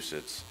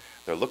 Massachusetts.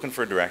 They're looking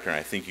for a director, and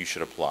I think you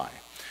should apply."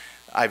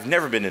 I've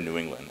never been to New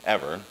England,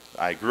 ever.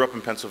 I grew up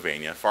in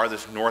Pennsylvania.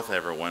 Farthest north I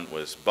ever went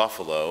was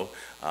Buffalo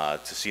to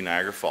see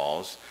Niagara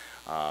Falls.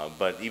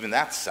 But even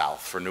that's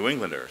south for New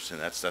Englanders,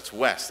 and that's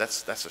west.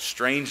 That's a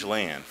strange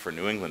land for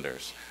New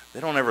Englanders.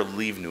 They don't ever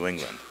leave New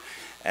England.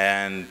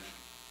 And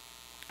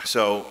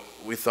so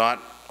we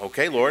thought,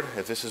 okay, Lord,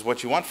 if this is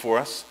what you want for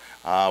us,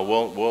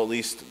 we'll at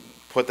least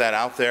put that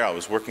out there. I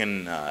was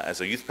working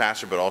as a youth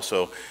pastor, but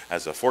also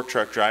as a fork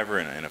truck driver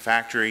in a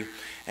factory.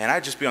 And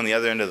I'd just be on the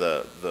other end of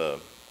the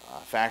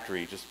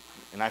factory,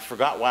 and I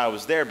forgot why I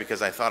was there,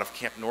 because I thought of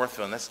Camp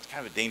Northfield, and that's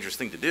kind of a dangerous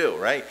thing to do,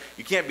 right?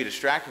 You can't be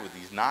distracted with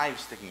these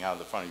knives sticking out of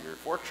the front of your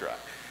fork truck.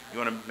 You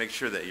want to make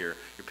sure that you're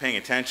paying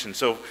attention.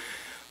 So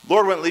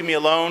Lord wouldn't leave me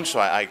alone, so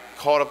I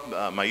called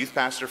up my youth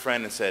pastor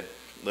friend and said,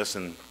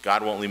 "Listen,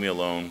 God won't leave me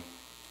alone.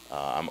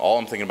 All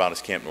I'm thinking about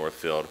is Camp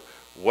Northfield.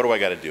 What do I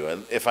got to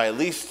do? If I at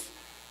least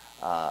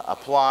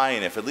apply,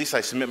 and if at least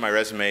I submit my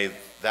resume,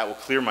 that will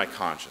clear my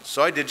conscience."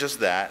 So I did just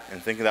that,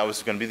 and thinking that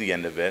was going to be the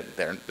end of it.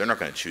 They're not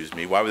going to choose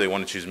me. Why would they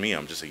want to choose me?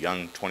 I'm just a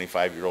young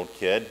 25-year-old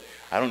kid.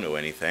 I don't know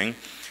anything.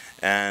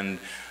 And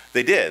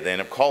they did. They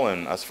ended up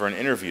calling us for an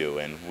interview,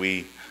 and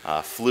we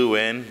flew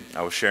in.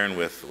 I was sharing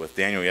with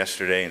Daniel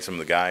yesterday and some of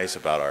the guys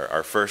about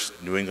our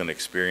first New England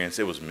experience.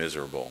 It was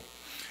miserable.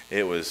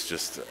 It was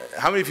just,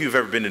 how many of you have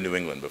ever been to New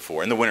England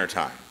before? In the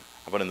wintertime.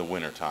 How about in the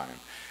wintertime?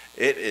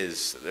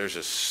 There's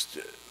just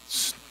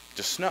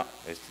snow.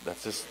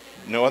 That's just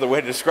no other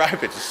way to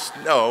describe it, just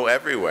snow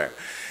everywhere.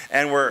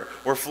 And we're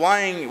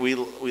flying, we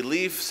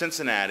leave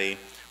Cincinnati,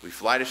 we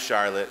fly to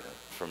Charlotte.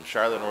 From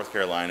Charlotte, North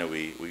Carolina,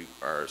 we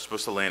are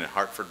supposed to land in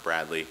Hartford,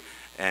 Bradley,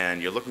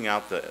 and you're looking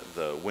out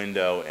the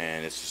window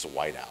and it's just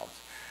white out.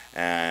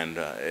 And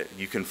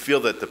you can feel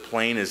that the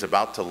plane is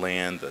about to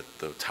land,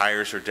 the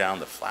tires are down,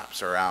 the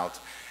flaps are out,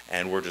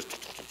 and we're just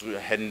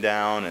heading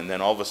down, and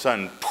then all of a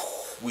sudden,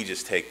 we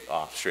just take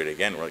off straight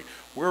again. We're like,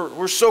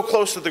 we're so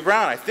close to the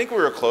ground. I think we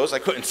were close. I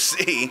couldn't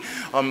see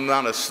the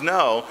amount of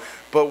snow,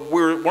 but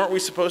weren't we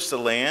supposed to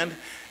land?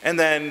 And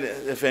then,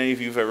 if any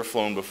of you have ever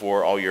flown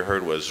before, all you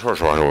heard was, and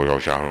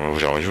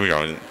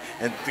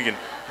thinking,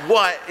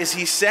 what is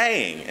he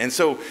saying? And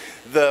so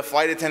the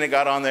flight attendant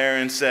got on there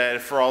and said,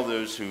 for all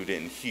those who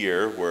didn't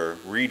hear, we're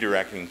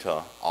redirecting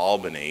to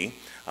Albany.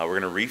 We're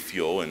going to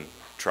refuel and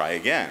try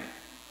again.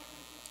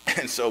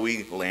 And so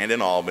we land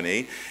in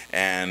Albany,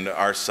 and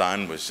our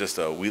son was just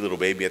a wee little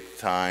baby at the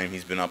time.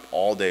 He's been up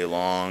all day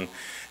long,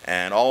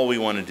 and all we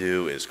want to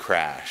do is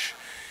crash.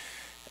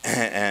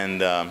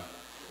 And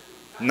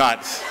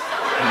not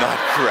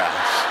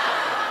crash.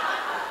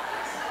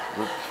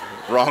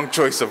 Wrong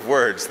choice of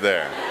words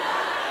there.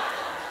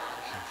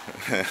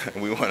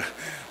 We want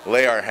to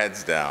lay our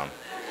heads down.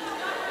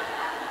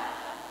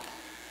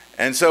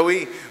 And so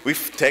we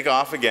take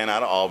off again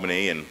out of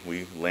Albany, and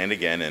we land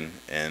again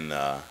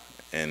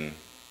in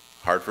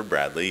Hartford,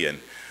 Bradley, and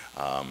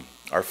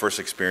our first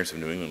experience of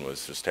New England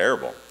was just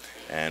terrible.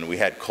 And we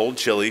had cold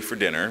chili for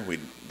dinner. We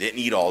didn't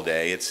eat all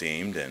day, it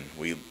seemed, and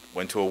we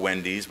went to a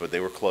Wendy's, but they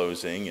were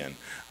closing, and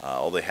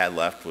all they had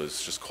left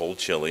was just cold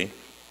chili.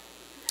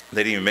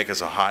 They didn't even make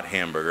us a hot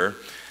hamburger.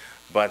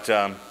 But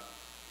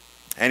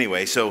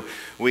anyway, so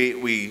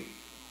we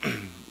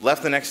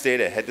left the next day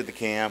to head to the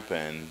camp,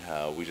 and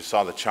we just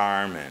saw the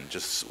charm, and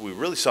we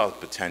really saw the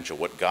potential,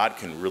 what God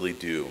can really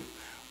do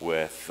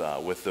with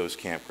those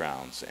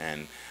campgrounds.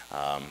 And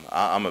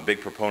I'm a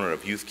big proponent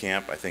of youth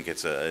camp. I think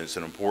it's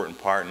an important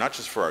part, not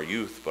just for our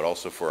youth, but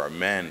also for our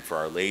men, for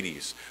our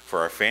ladies, for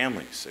our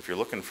families. If you're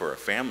looking for a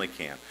family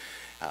camp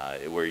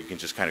where you can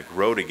just kind of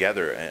grow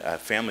together, a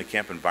family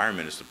camp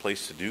environment is the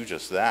place to do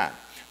just that,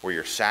 where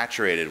you're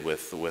saturated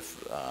with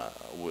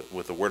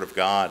the Word of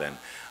God.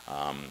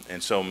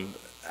 And so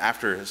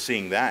after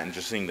seeing that and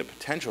just seeing the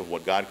potential of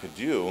what God could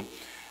do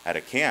at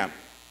a camp,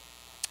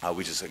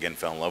 we just again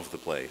fell in love with the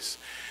place.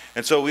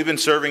 And so we've been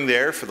serving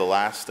there for the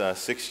last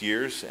 6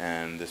 years,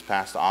 and this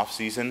past off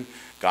season,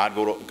 God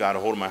got a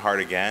hold of my heart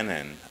again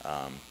and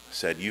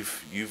said,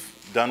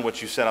 "You've done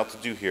what you set out to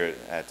do here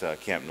at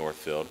Camp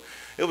Northfield."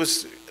 It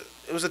was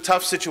a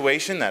tough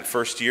situation that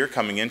first year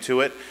coming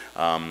into it.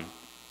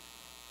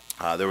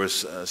 There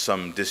was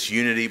some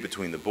disunity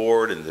between the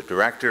board and the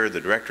director.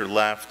 The director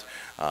left.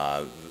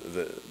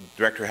 The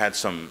director had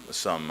some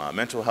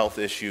mental health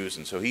issues,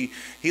 and so he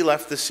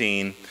left the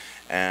scene.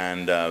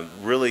 And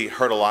really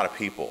hurt a lot of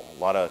people, a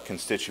lot of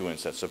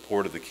constituents that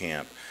supported the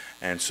camp.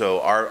 And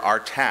so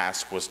our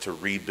task was to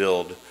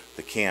rebuild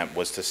the camp,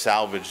 was to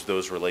salvage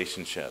those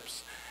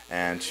relationships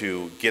and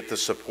to get the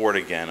support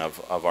again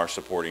of our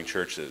supporting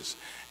churches,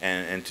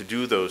 and to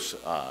do those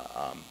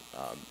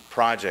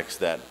projects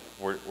that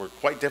were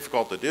quite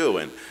difficult to do.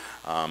 And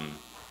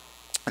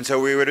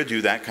so we were to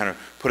do that, kind of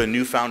put a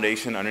new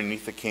foundation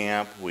underneath the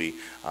camp. We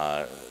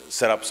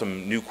set up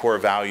some new core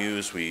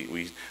values.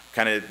 We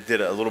kind of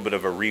did a little bit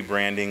of a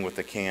rebranding with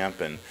the camp.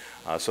 And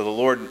so the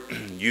Lord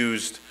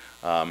used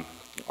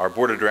our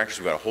board of directors.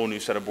 We've got a whole new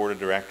set of board of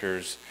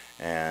directors,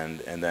 and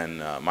then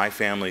my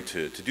family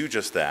to do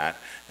just that.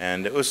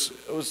 And it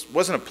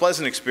wasn't a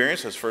pleasant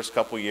experience those first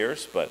couple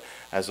years, but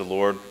as the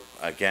Lord,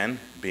 again,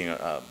 being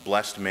a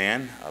blessed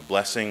man, a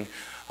blessing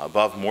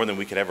above more than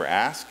we could ever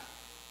ask,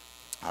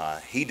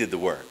 he did the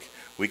work.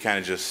 We kind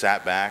of just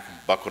sat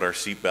back, buckled our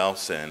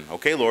seatbelts, and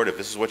okay, Lord, if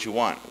this is what you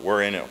want,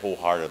 we're in it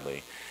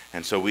wholeheartedly.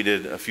 And so we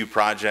did a few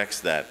projects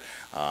that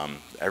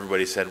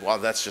everybody said, well,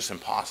 that's just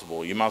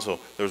impossible. You might as well,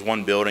 there was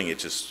one building, it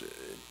just,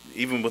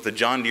 even with a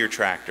John Deere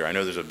tractor, I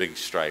know there's a big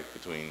stripe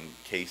between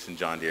Case and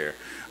John Deere.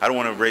 I don't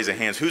want to raise a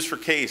hands, who's for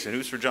Case and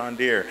who's for John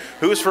Deere?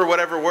 Who's for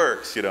whatever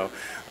works, you know?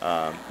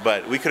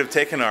 But we could have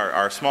taken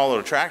our small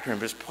little tractor and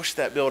just pushed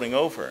that building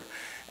over.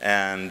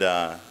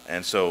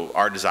 And so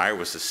our desire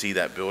was to see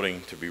that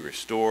building to be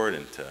restored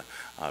and to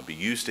be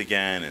used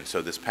again. And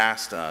so this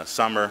past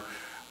summer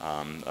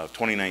of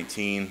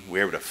 2019, we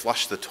were able to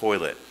flush the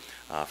toilet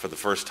for the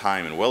first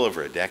time in well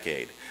over a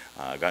decade.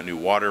 Got new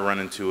water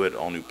running to it,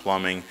 all new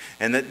plumbing.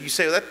 And that you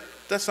say,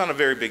 that's not a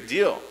very big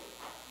deal.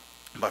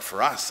 But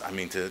for us, I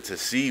mean, to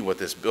see what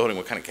this building,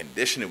 what kind of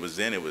condition it was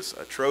in, it was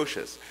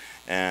atrocious.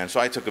 And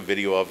so I took a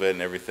video of it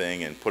and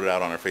everything and put it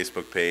out on our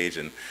Facebook page.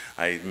 And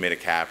I made a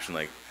caption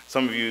like,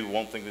 some of you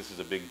won't think this is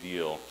a big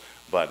deal,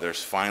 but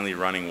there's finally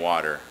running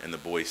water in the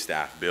boys'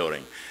 staff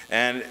building.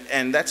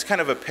 And that's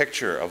kind of a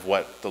picture of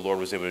what the Lord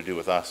was able to do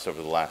with us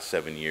over the last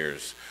 7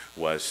 years.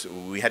 Was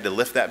we had to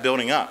lift that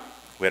building up.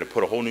 We had to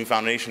put a whole new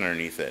foundation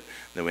underneath it.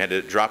 Then we had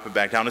to drop it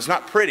back down. It's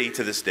not pretty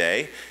to this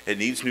day. It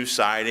needs new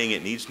siding.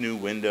 It needs new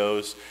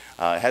windows.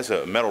 It has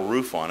a metal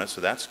roof on it,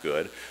 so that's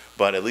good.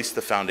 But at least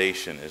the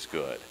foundation is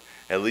good.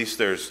 At least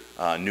there's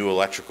new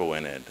electrical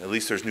in it. At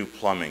least there's new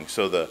plumbing.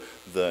 So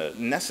the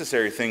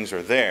necessary things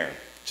are there.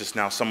 Just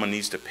now someone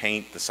needs to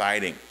paint the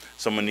siding.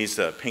 Someone needs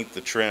to paint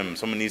the trim.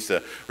 Someone needs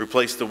to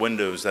replace the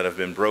windows that have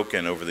been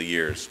broken over the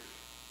years.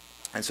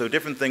 And so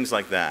different things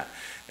like that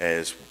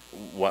is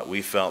what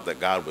we felt that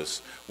God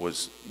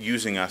was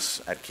using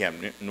us at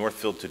Camp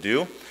Northfield to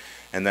do.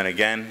 And then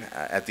again,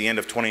 at the end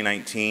of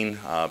 2019,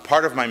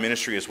 part of my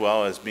ministry as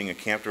well as being a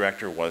camp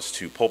director was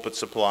to pulpit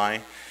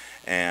supply.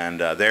 And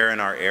there in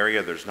our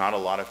area, there's not a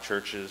lot of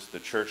churches. The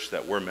church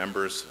that we're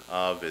members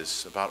of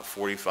is about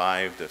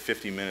 45 to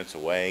 50 minutes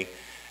away.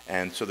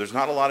 And so there's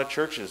not a lot of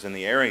churches in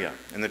the area.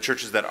 And the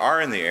churches that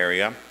are in the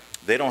area,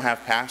 they don't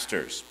have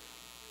pastors.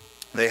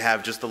 They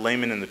have just the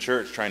laymen in the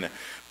church trying to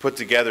put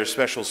together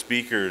special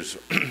speakers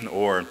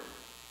or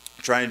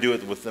trying to do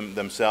it with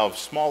themselves,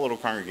 small little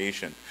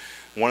congregation.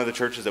 One of the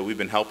churches that we've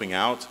been helping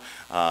out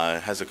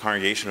has a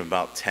congregation of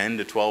about 10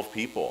 to 12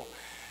 people.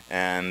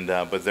 And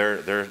but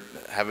they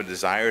have a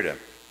desire to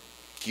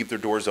keep their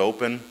doors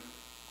open.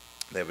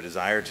 They have a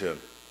desire to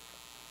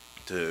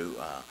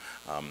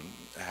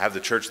have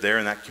the church there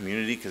in that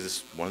community because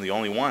it's one of the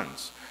only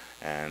ones.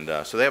 And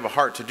so they have a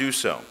heart to do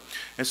so.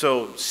 And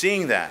so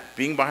seeing that,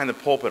 being behind the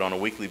pulpit on a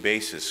weekly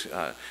basis,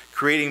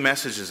 creating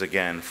messages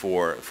again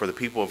for the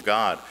people of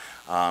God,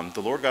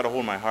 the Lord got a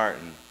hold of my heart.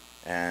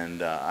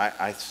 And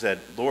I said,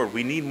 Lord,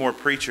 we need more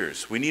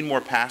preachers. We need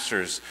more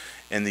pastors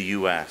in the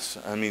U.S.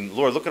 I mean,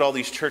 Lord, look at all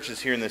these churches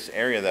here in this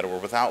area that were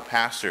without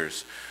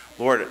pastors.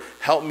 Lord,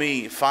 help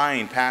me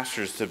find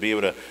pastors to be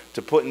able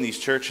to put in these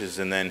churches.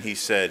 And then he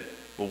said,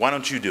 well, why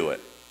don't you do it?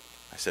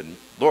 I said,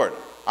 Lord,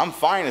 I'm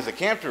fine as a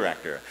camp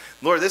director.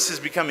 Lord, this is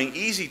becoming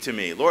easy to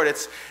me. Lord,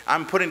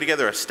 I'm putting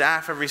together a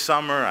staff every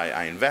summer.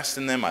 I invest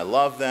in them. I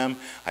love them.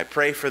 I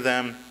pray for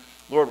them.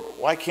 Lord,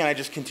 why can't I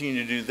just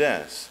continue to do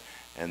this?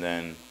 And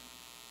then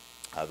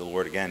the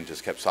Lord, again,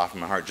 just kept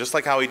softening my heart, just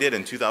like how he did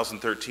in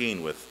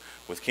 2013 with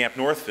Camp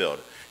Northfield.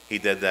 He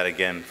did that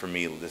again for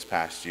me this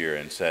past year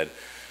and said,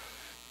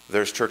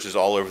 there's churches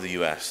all over the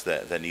U.S.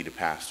 that needed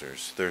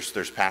pastors.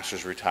 There's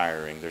pastors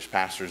retiring. There's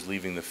pastors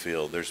leaving the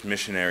field. There's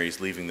missionaries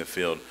leaving the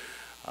field.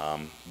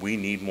 We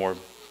need more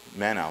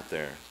men out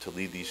there to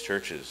lead these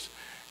churches.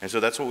 And so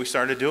that's what we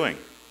started doing.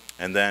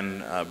 And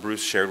then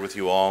Bruce shared with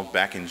you all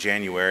back in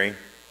January,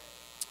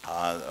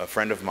 a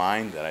friend of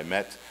mine that I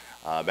met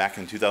back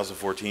in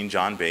 2014,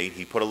 John Bate,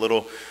 he put a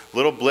little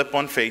blip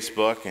on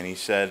Facebook, and he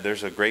said,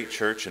 there's a great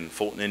church in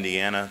Fulton,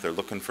 Indiana. They're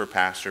looking for a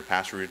pastor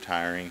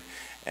retiring,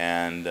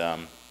 and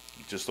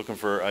just looking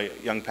for a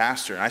young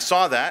pastor. And I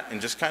saw that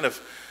and just kind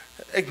of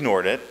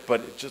ignored it,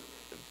 but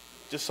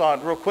just saw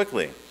it real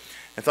quickly.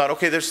 And thought,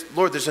 okay,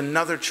 Lord, there's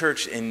another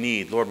church in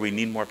need. Lord, we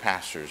need more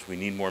pastors. We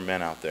need more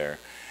men out there.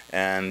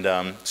 And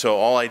so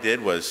all I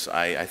did was,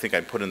 I think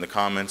I put in the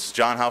comments,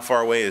 John, how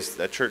far away is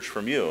that church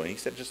from you? And he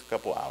said, just a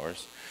couple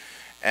hours.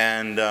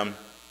 And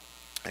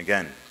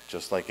again,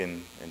 just like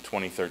in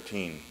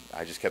 2013,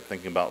 I just kept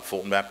thinking about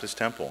Fulton Baptist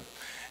Temple.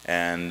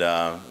 And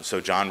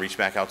so John reached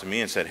back out to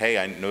me and said, hey,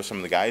 I know some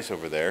of the guys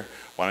over there.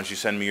 Why don't you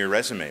send me your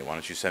resume? Why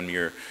don't you send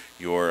me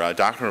your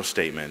doctrinal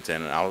statement,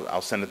 and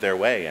I'll send it their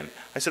way. And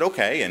I said,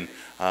 okay. And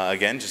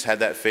again, just had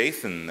that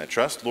faith and that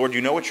trust. Lord,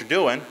 you know what you're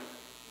doing.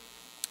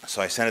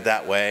 So I sent it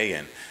that way.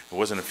 And it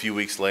wasn't a few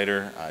weeks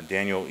later,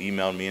 Daniel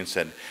emailed me and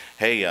said,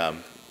 hey,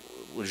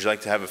 would you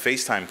like to have a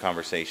FaceTime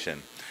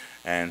conversation?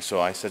 And so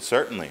I said,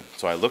 certainly.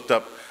 So I looked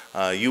up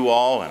you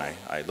all, and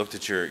I looked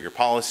at your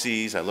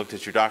policies. I looked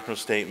at your doctrinal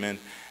statement.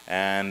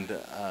 And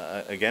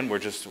again, we're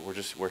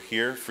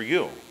here for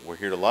you. We're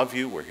here to love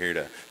you. We're here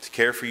to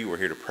care for you. We're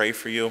here to pray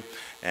for you.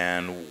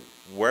 And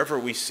wherever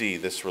we see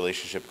this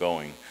relationship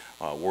going,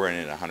 we're in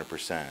it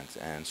 100%.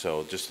 And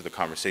so just to the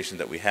conversation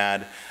that we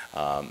had,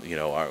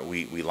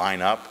 we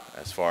line up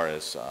as far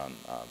as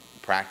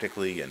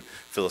practically and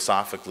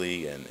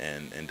philosophically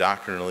and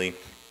doctrinally.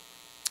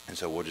 And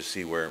so we'll just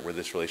see where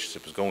this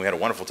relationship is going. We had a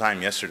wonderful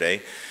time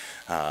yesterday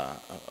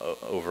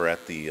over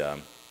at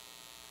the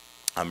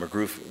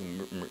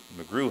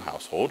McGrew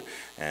household.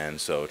 And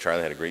so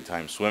Charlie had a great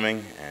time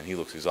swimming, and he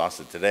looks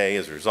exhausted today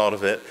as a result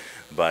of it.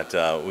 But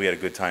we had a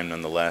good time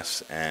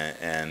nonetheless.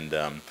 And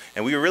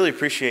we really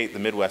appreciate the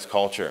Midwest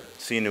culture.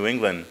 See, in New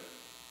England,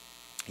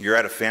 you're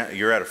at a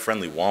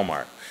friendly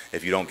Walmart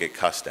if you don't get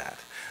cussed at.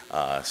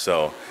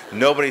 So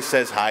nobody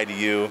says hi to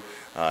you.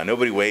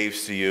 Nobody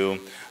waves to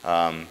you.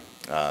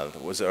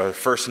 It was our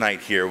first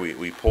night here.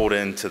 We pulled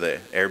into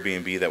the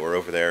Airbnb that were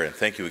over there, and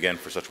thank you again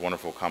for such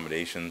wonderful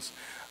accommodations.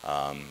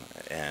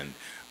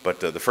 But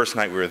the first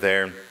night we were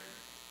there,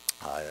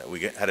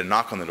 we had a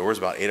knock on the doors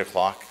about 8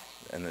 o'clock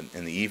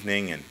in the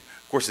evening, and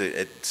of course,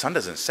 sun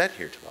doesn't set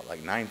here till about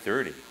like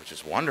 9:30, which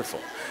is wonderful.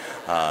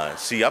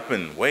 See,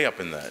 way up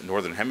in the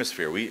northern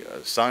hemisphere,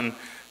 sun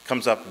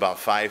comes up about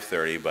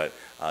 5:30, but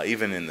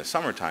even in the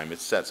summertime, it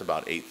sets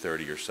about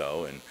 8:30 or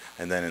so,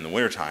 and then in the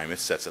wintertime, it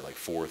sets at like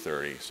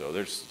 4:30. So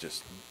there's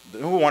just,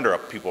 no wonder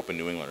people up in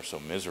New England are so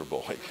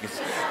miserable.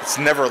 It's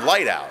never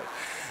light out.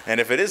 And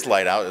if it is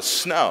light out, it's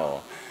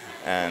snow.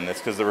 And it's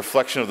because the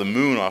reflection of the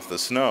moon off the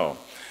snow.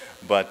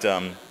 But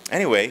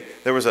anyway,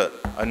 there was a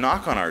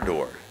knock on our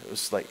door. It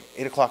was like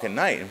 8 o'clock at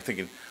night. I'm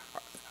thinking,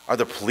 are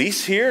the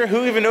police here?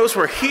 Who even knows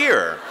we're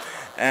here?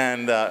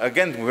 And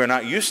again, we're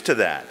not used to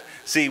that.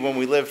 See, when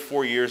we lived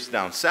 4 years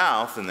down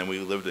south, and then we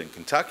lived in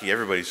Kentucky,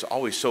 everybody's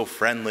always so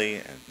friendly,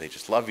 and they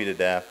just love you to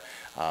death.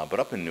 But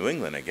up in New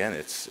England, again,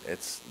 it's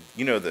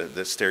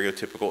the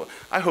stereotypical.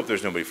 I hope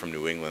there's nobody from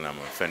New England I'm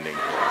offending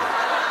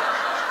here.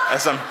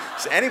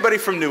 Anybody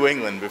from New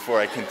England before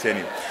I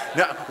continue?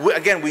 Now,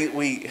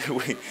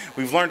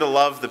 we've learned to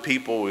love the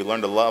people, we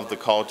learned to love the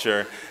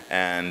culture,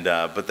 and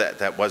but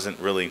that wasn't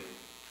really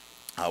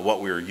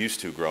what we were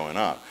used to growing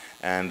up.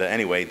 And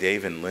anyway,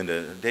 Dave and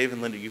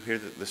Linda, you here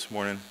this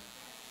morning?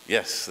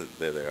 Yes,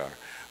 there they are.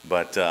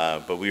 But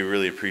we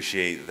really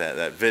appreciate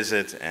that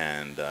visit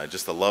and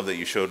just the love that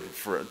you showed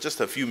for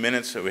just a few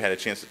minutes. So we had a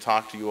chance to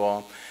talk to you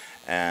all,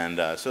 and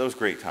so it was a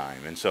great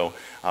time. And so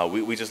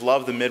we just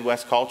love the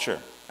Midwest culture,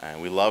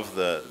 and we love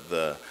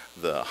the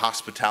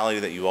hospitality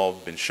that you all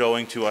have been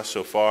showing to us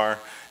so far.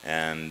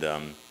 And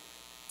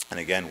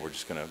again, we're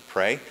just going to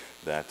pray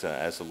that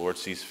as the Lord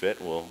sees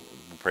fit, we'll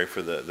pray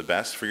for the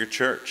best for your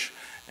church,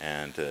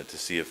 and to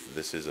see if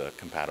this is a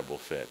compatible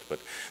fit. But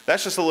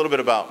that's just a little bit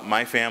about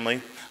my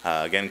family.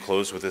 Again,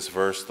 close with this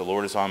verse: "The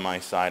Lord is on my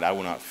side, I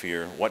will not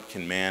fear. What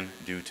can man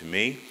do to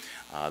me?"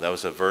 That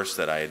was a verse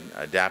that I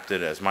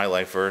adapted as my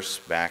life verse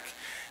back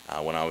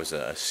when I was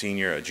a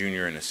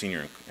junior, and a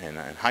senior in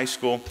high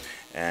school,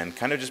 and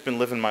kind of just been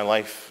living my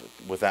life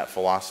with that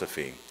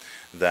philosophy,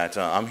 that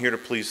I'm here to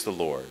please the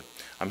Lord.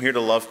 I'm here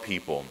to love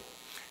people.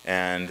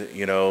 And,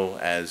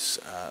 as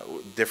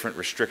different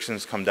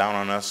restrictions come down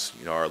on us,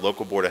 our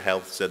local board of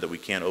health said that we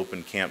can't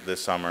open camp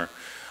this summer,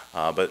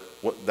 but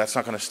that's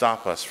not going to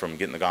stop us from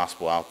getting the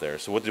gospel out there.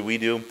 So what did we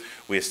do?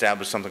 We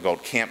established something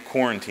called Camp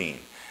Quarantine.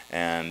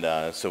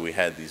 And so we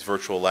had these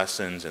virtual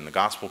lessons, and the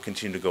gospel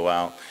continued to go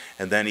out.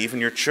 And then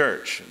even your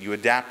church, you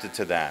adapted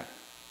to that.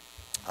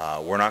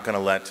 We're not going to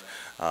let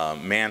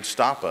man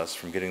stop us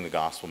from getting the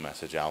gospel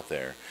message out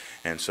there.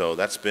 And so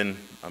that's been,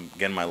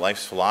 again, my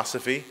life's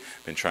philosophy.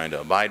 Been trying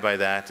to abide by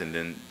that, and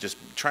then just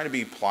trying to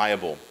be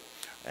pliable.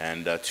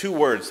 And 2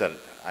 words that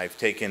I've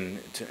taken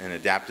and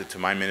adapted to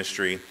my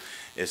ministry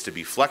is to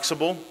be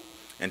flexible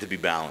and to be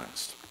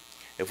balanced.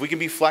 If we can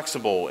be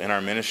flexible in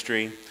our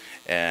ministry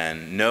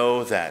and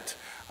know that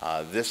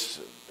this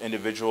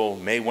individual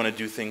may want to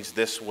do things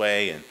this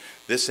way, and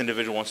this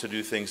individual wants to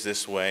do things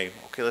this way,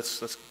 okay,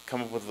 let's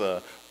come up with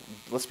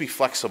let's be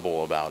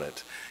flexible about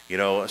it.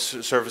 A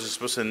service is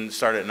supposed to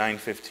start at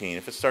 9:15.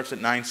 If it starts at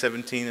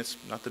 9:17, it's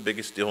not the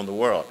biggest deal in the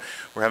world.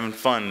 We're having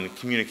fun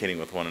communicating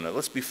with one another.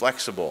 Let's be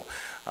flexible.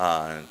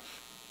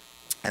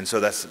 And so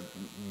that's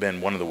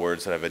been one of the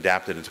words that I've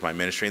adapted into my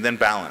ministry. And then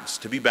balance,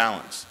 to be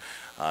balanced.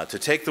 To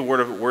take the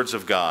words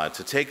of God,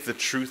 to take the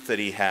truth that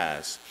He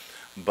has.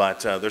 But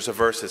there's a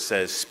verse that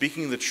says,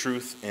 speaking the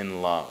truth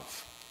in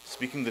love.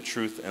 Speaking the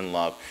truth in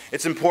love.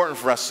 It's important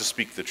for us to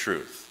speak the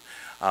truth.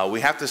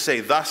 We have to say,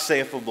 thus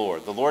saith the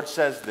Lord. The Lord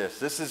says this.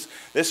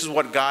 This is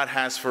what God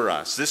has for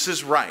us. This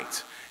is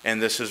right,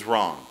 and this is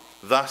wrong.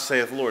 Thus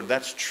saith the Lord.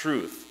 That's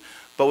truth.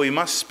 But we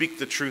must speak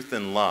the truth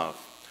in love.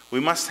 We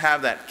must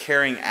have that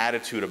caring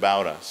attitude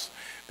about us.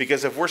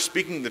 Because if we're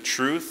speaking the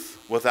truth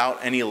without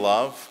any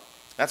love,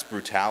 that's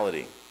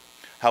brutality.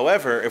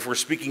 However, if we're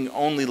speaking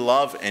only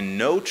love and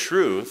no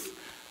truth,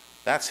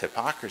 that's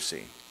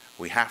hypocrisy.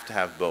 We have to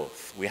have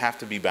both. We have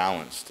to be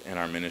balanced in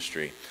our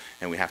ministry,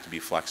 and we have to be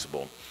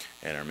flexible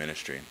in our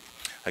ministry.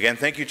 Again,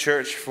 thank you,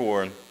 church,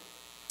 for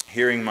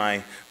hearing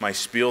my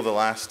spiel the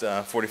last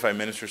 45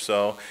 minutes or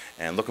so,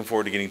 and looking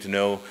forward to getting to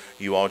know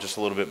you all just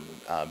a little bit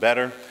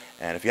better.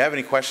 And if you have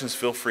any questions,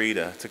 feel free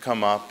to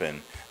come up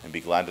and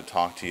be glad to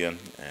talk to you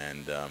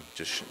and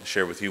just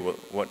share with you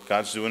what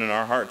God's doing in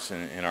our hearts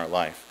and in our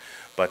life.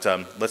 But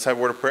let's have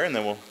a word of prayer, and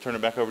then we'll turn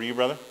it back over to you,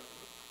 brother.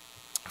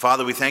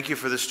 Father, we thank you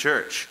for this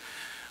church.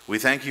 We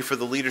thank you for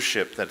the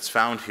leadership that's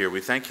found here.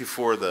 We thank you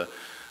for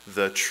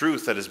the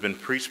truth that has been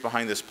preached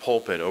behind this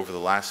pulpit over the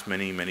last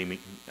many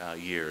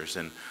years.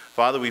 And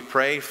Father, we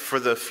pray for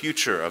the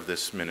future of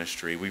this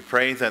ministry. We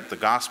pray that the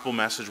gospel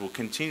message will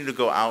continue to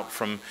go out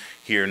from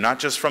here, not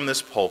just from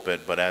this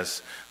pulpit, but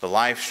as the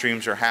live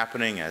streams are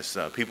happening, as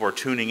people are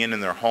tuning in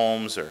their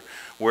homes or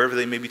wherever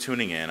they may be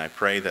tuning in. I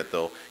pray that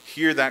they'll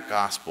hear that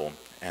gospel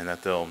and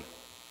that they'll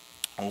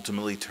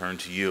ultimately turn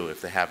to you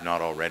if they have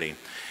not already.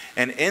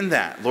 And in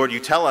that, Lord,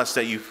 you tell us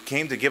that you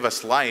came to give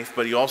us life,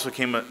 but you also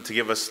came to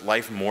give us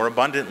life more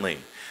abundantly,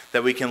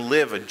 that we can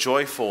live a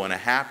joyful and a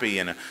happy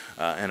and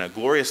a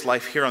glorious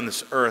life here on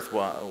this earth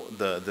while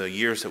the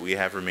years that we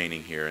have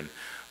remaining here. And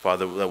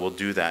Father, that we'll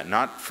do that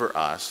not for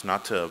us,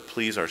 not to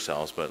please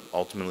ourselves, but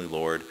ultimately,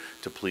 Lord,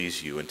 to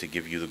please you and to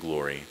give you the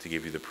glory, to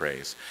give you the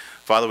praise.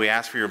 Father, we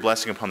ask for your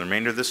blessing upon the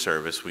remainder of this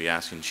service. We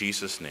ask in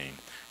Jesus' name,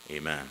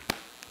 amen.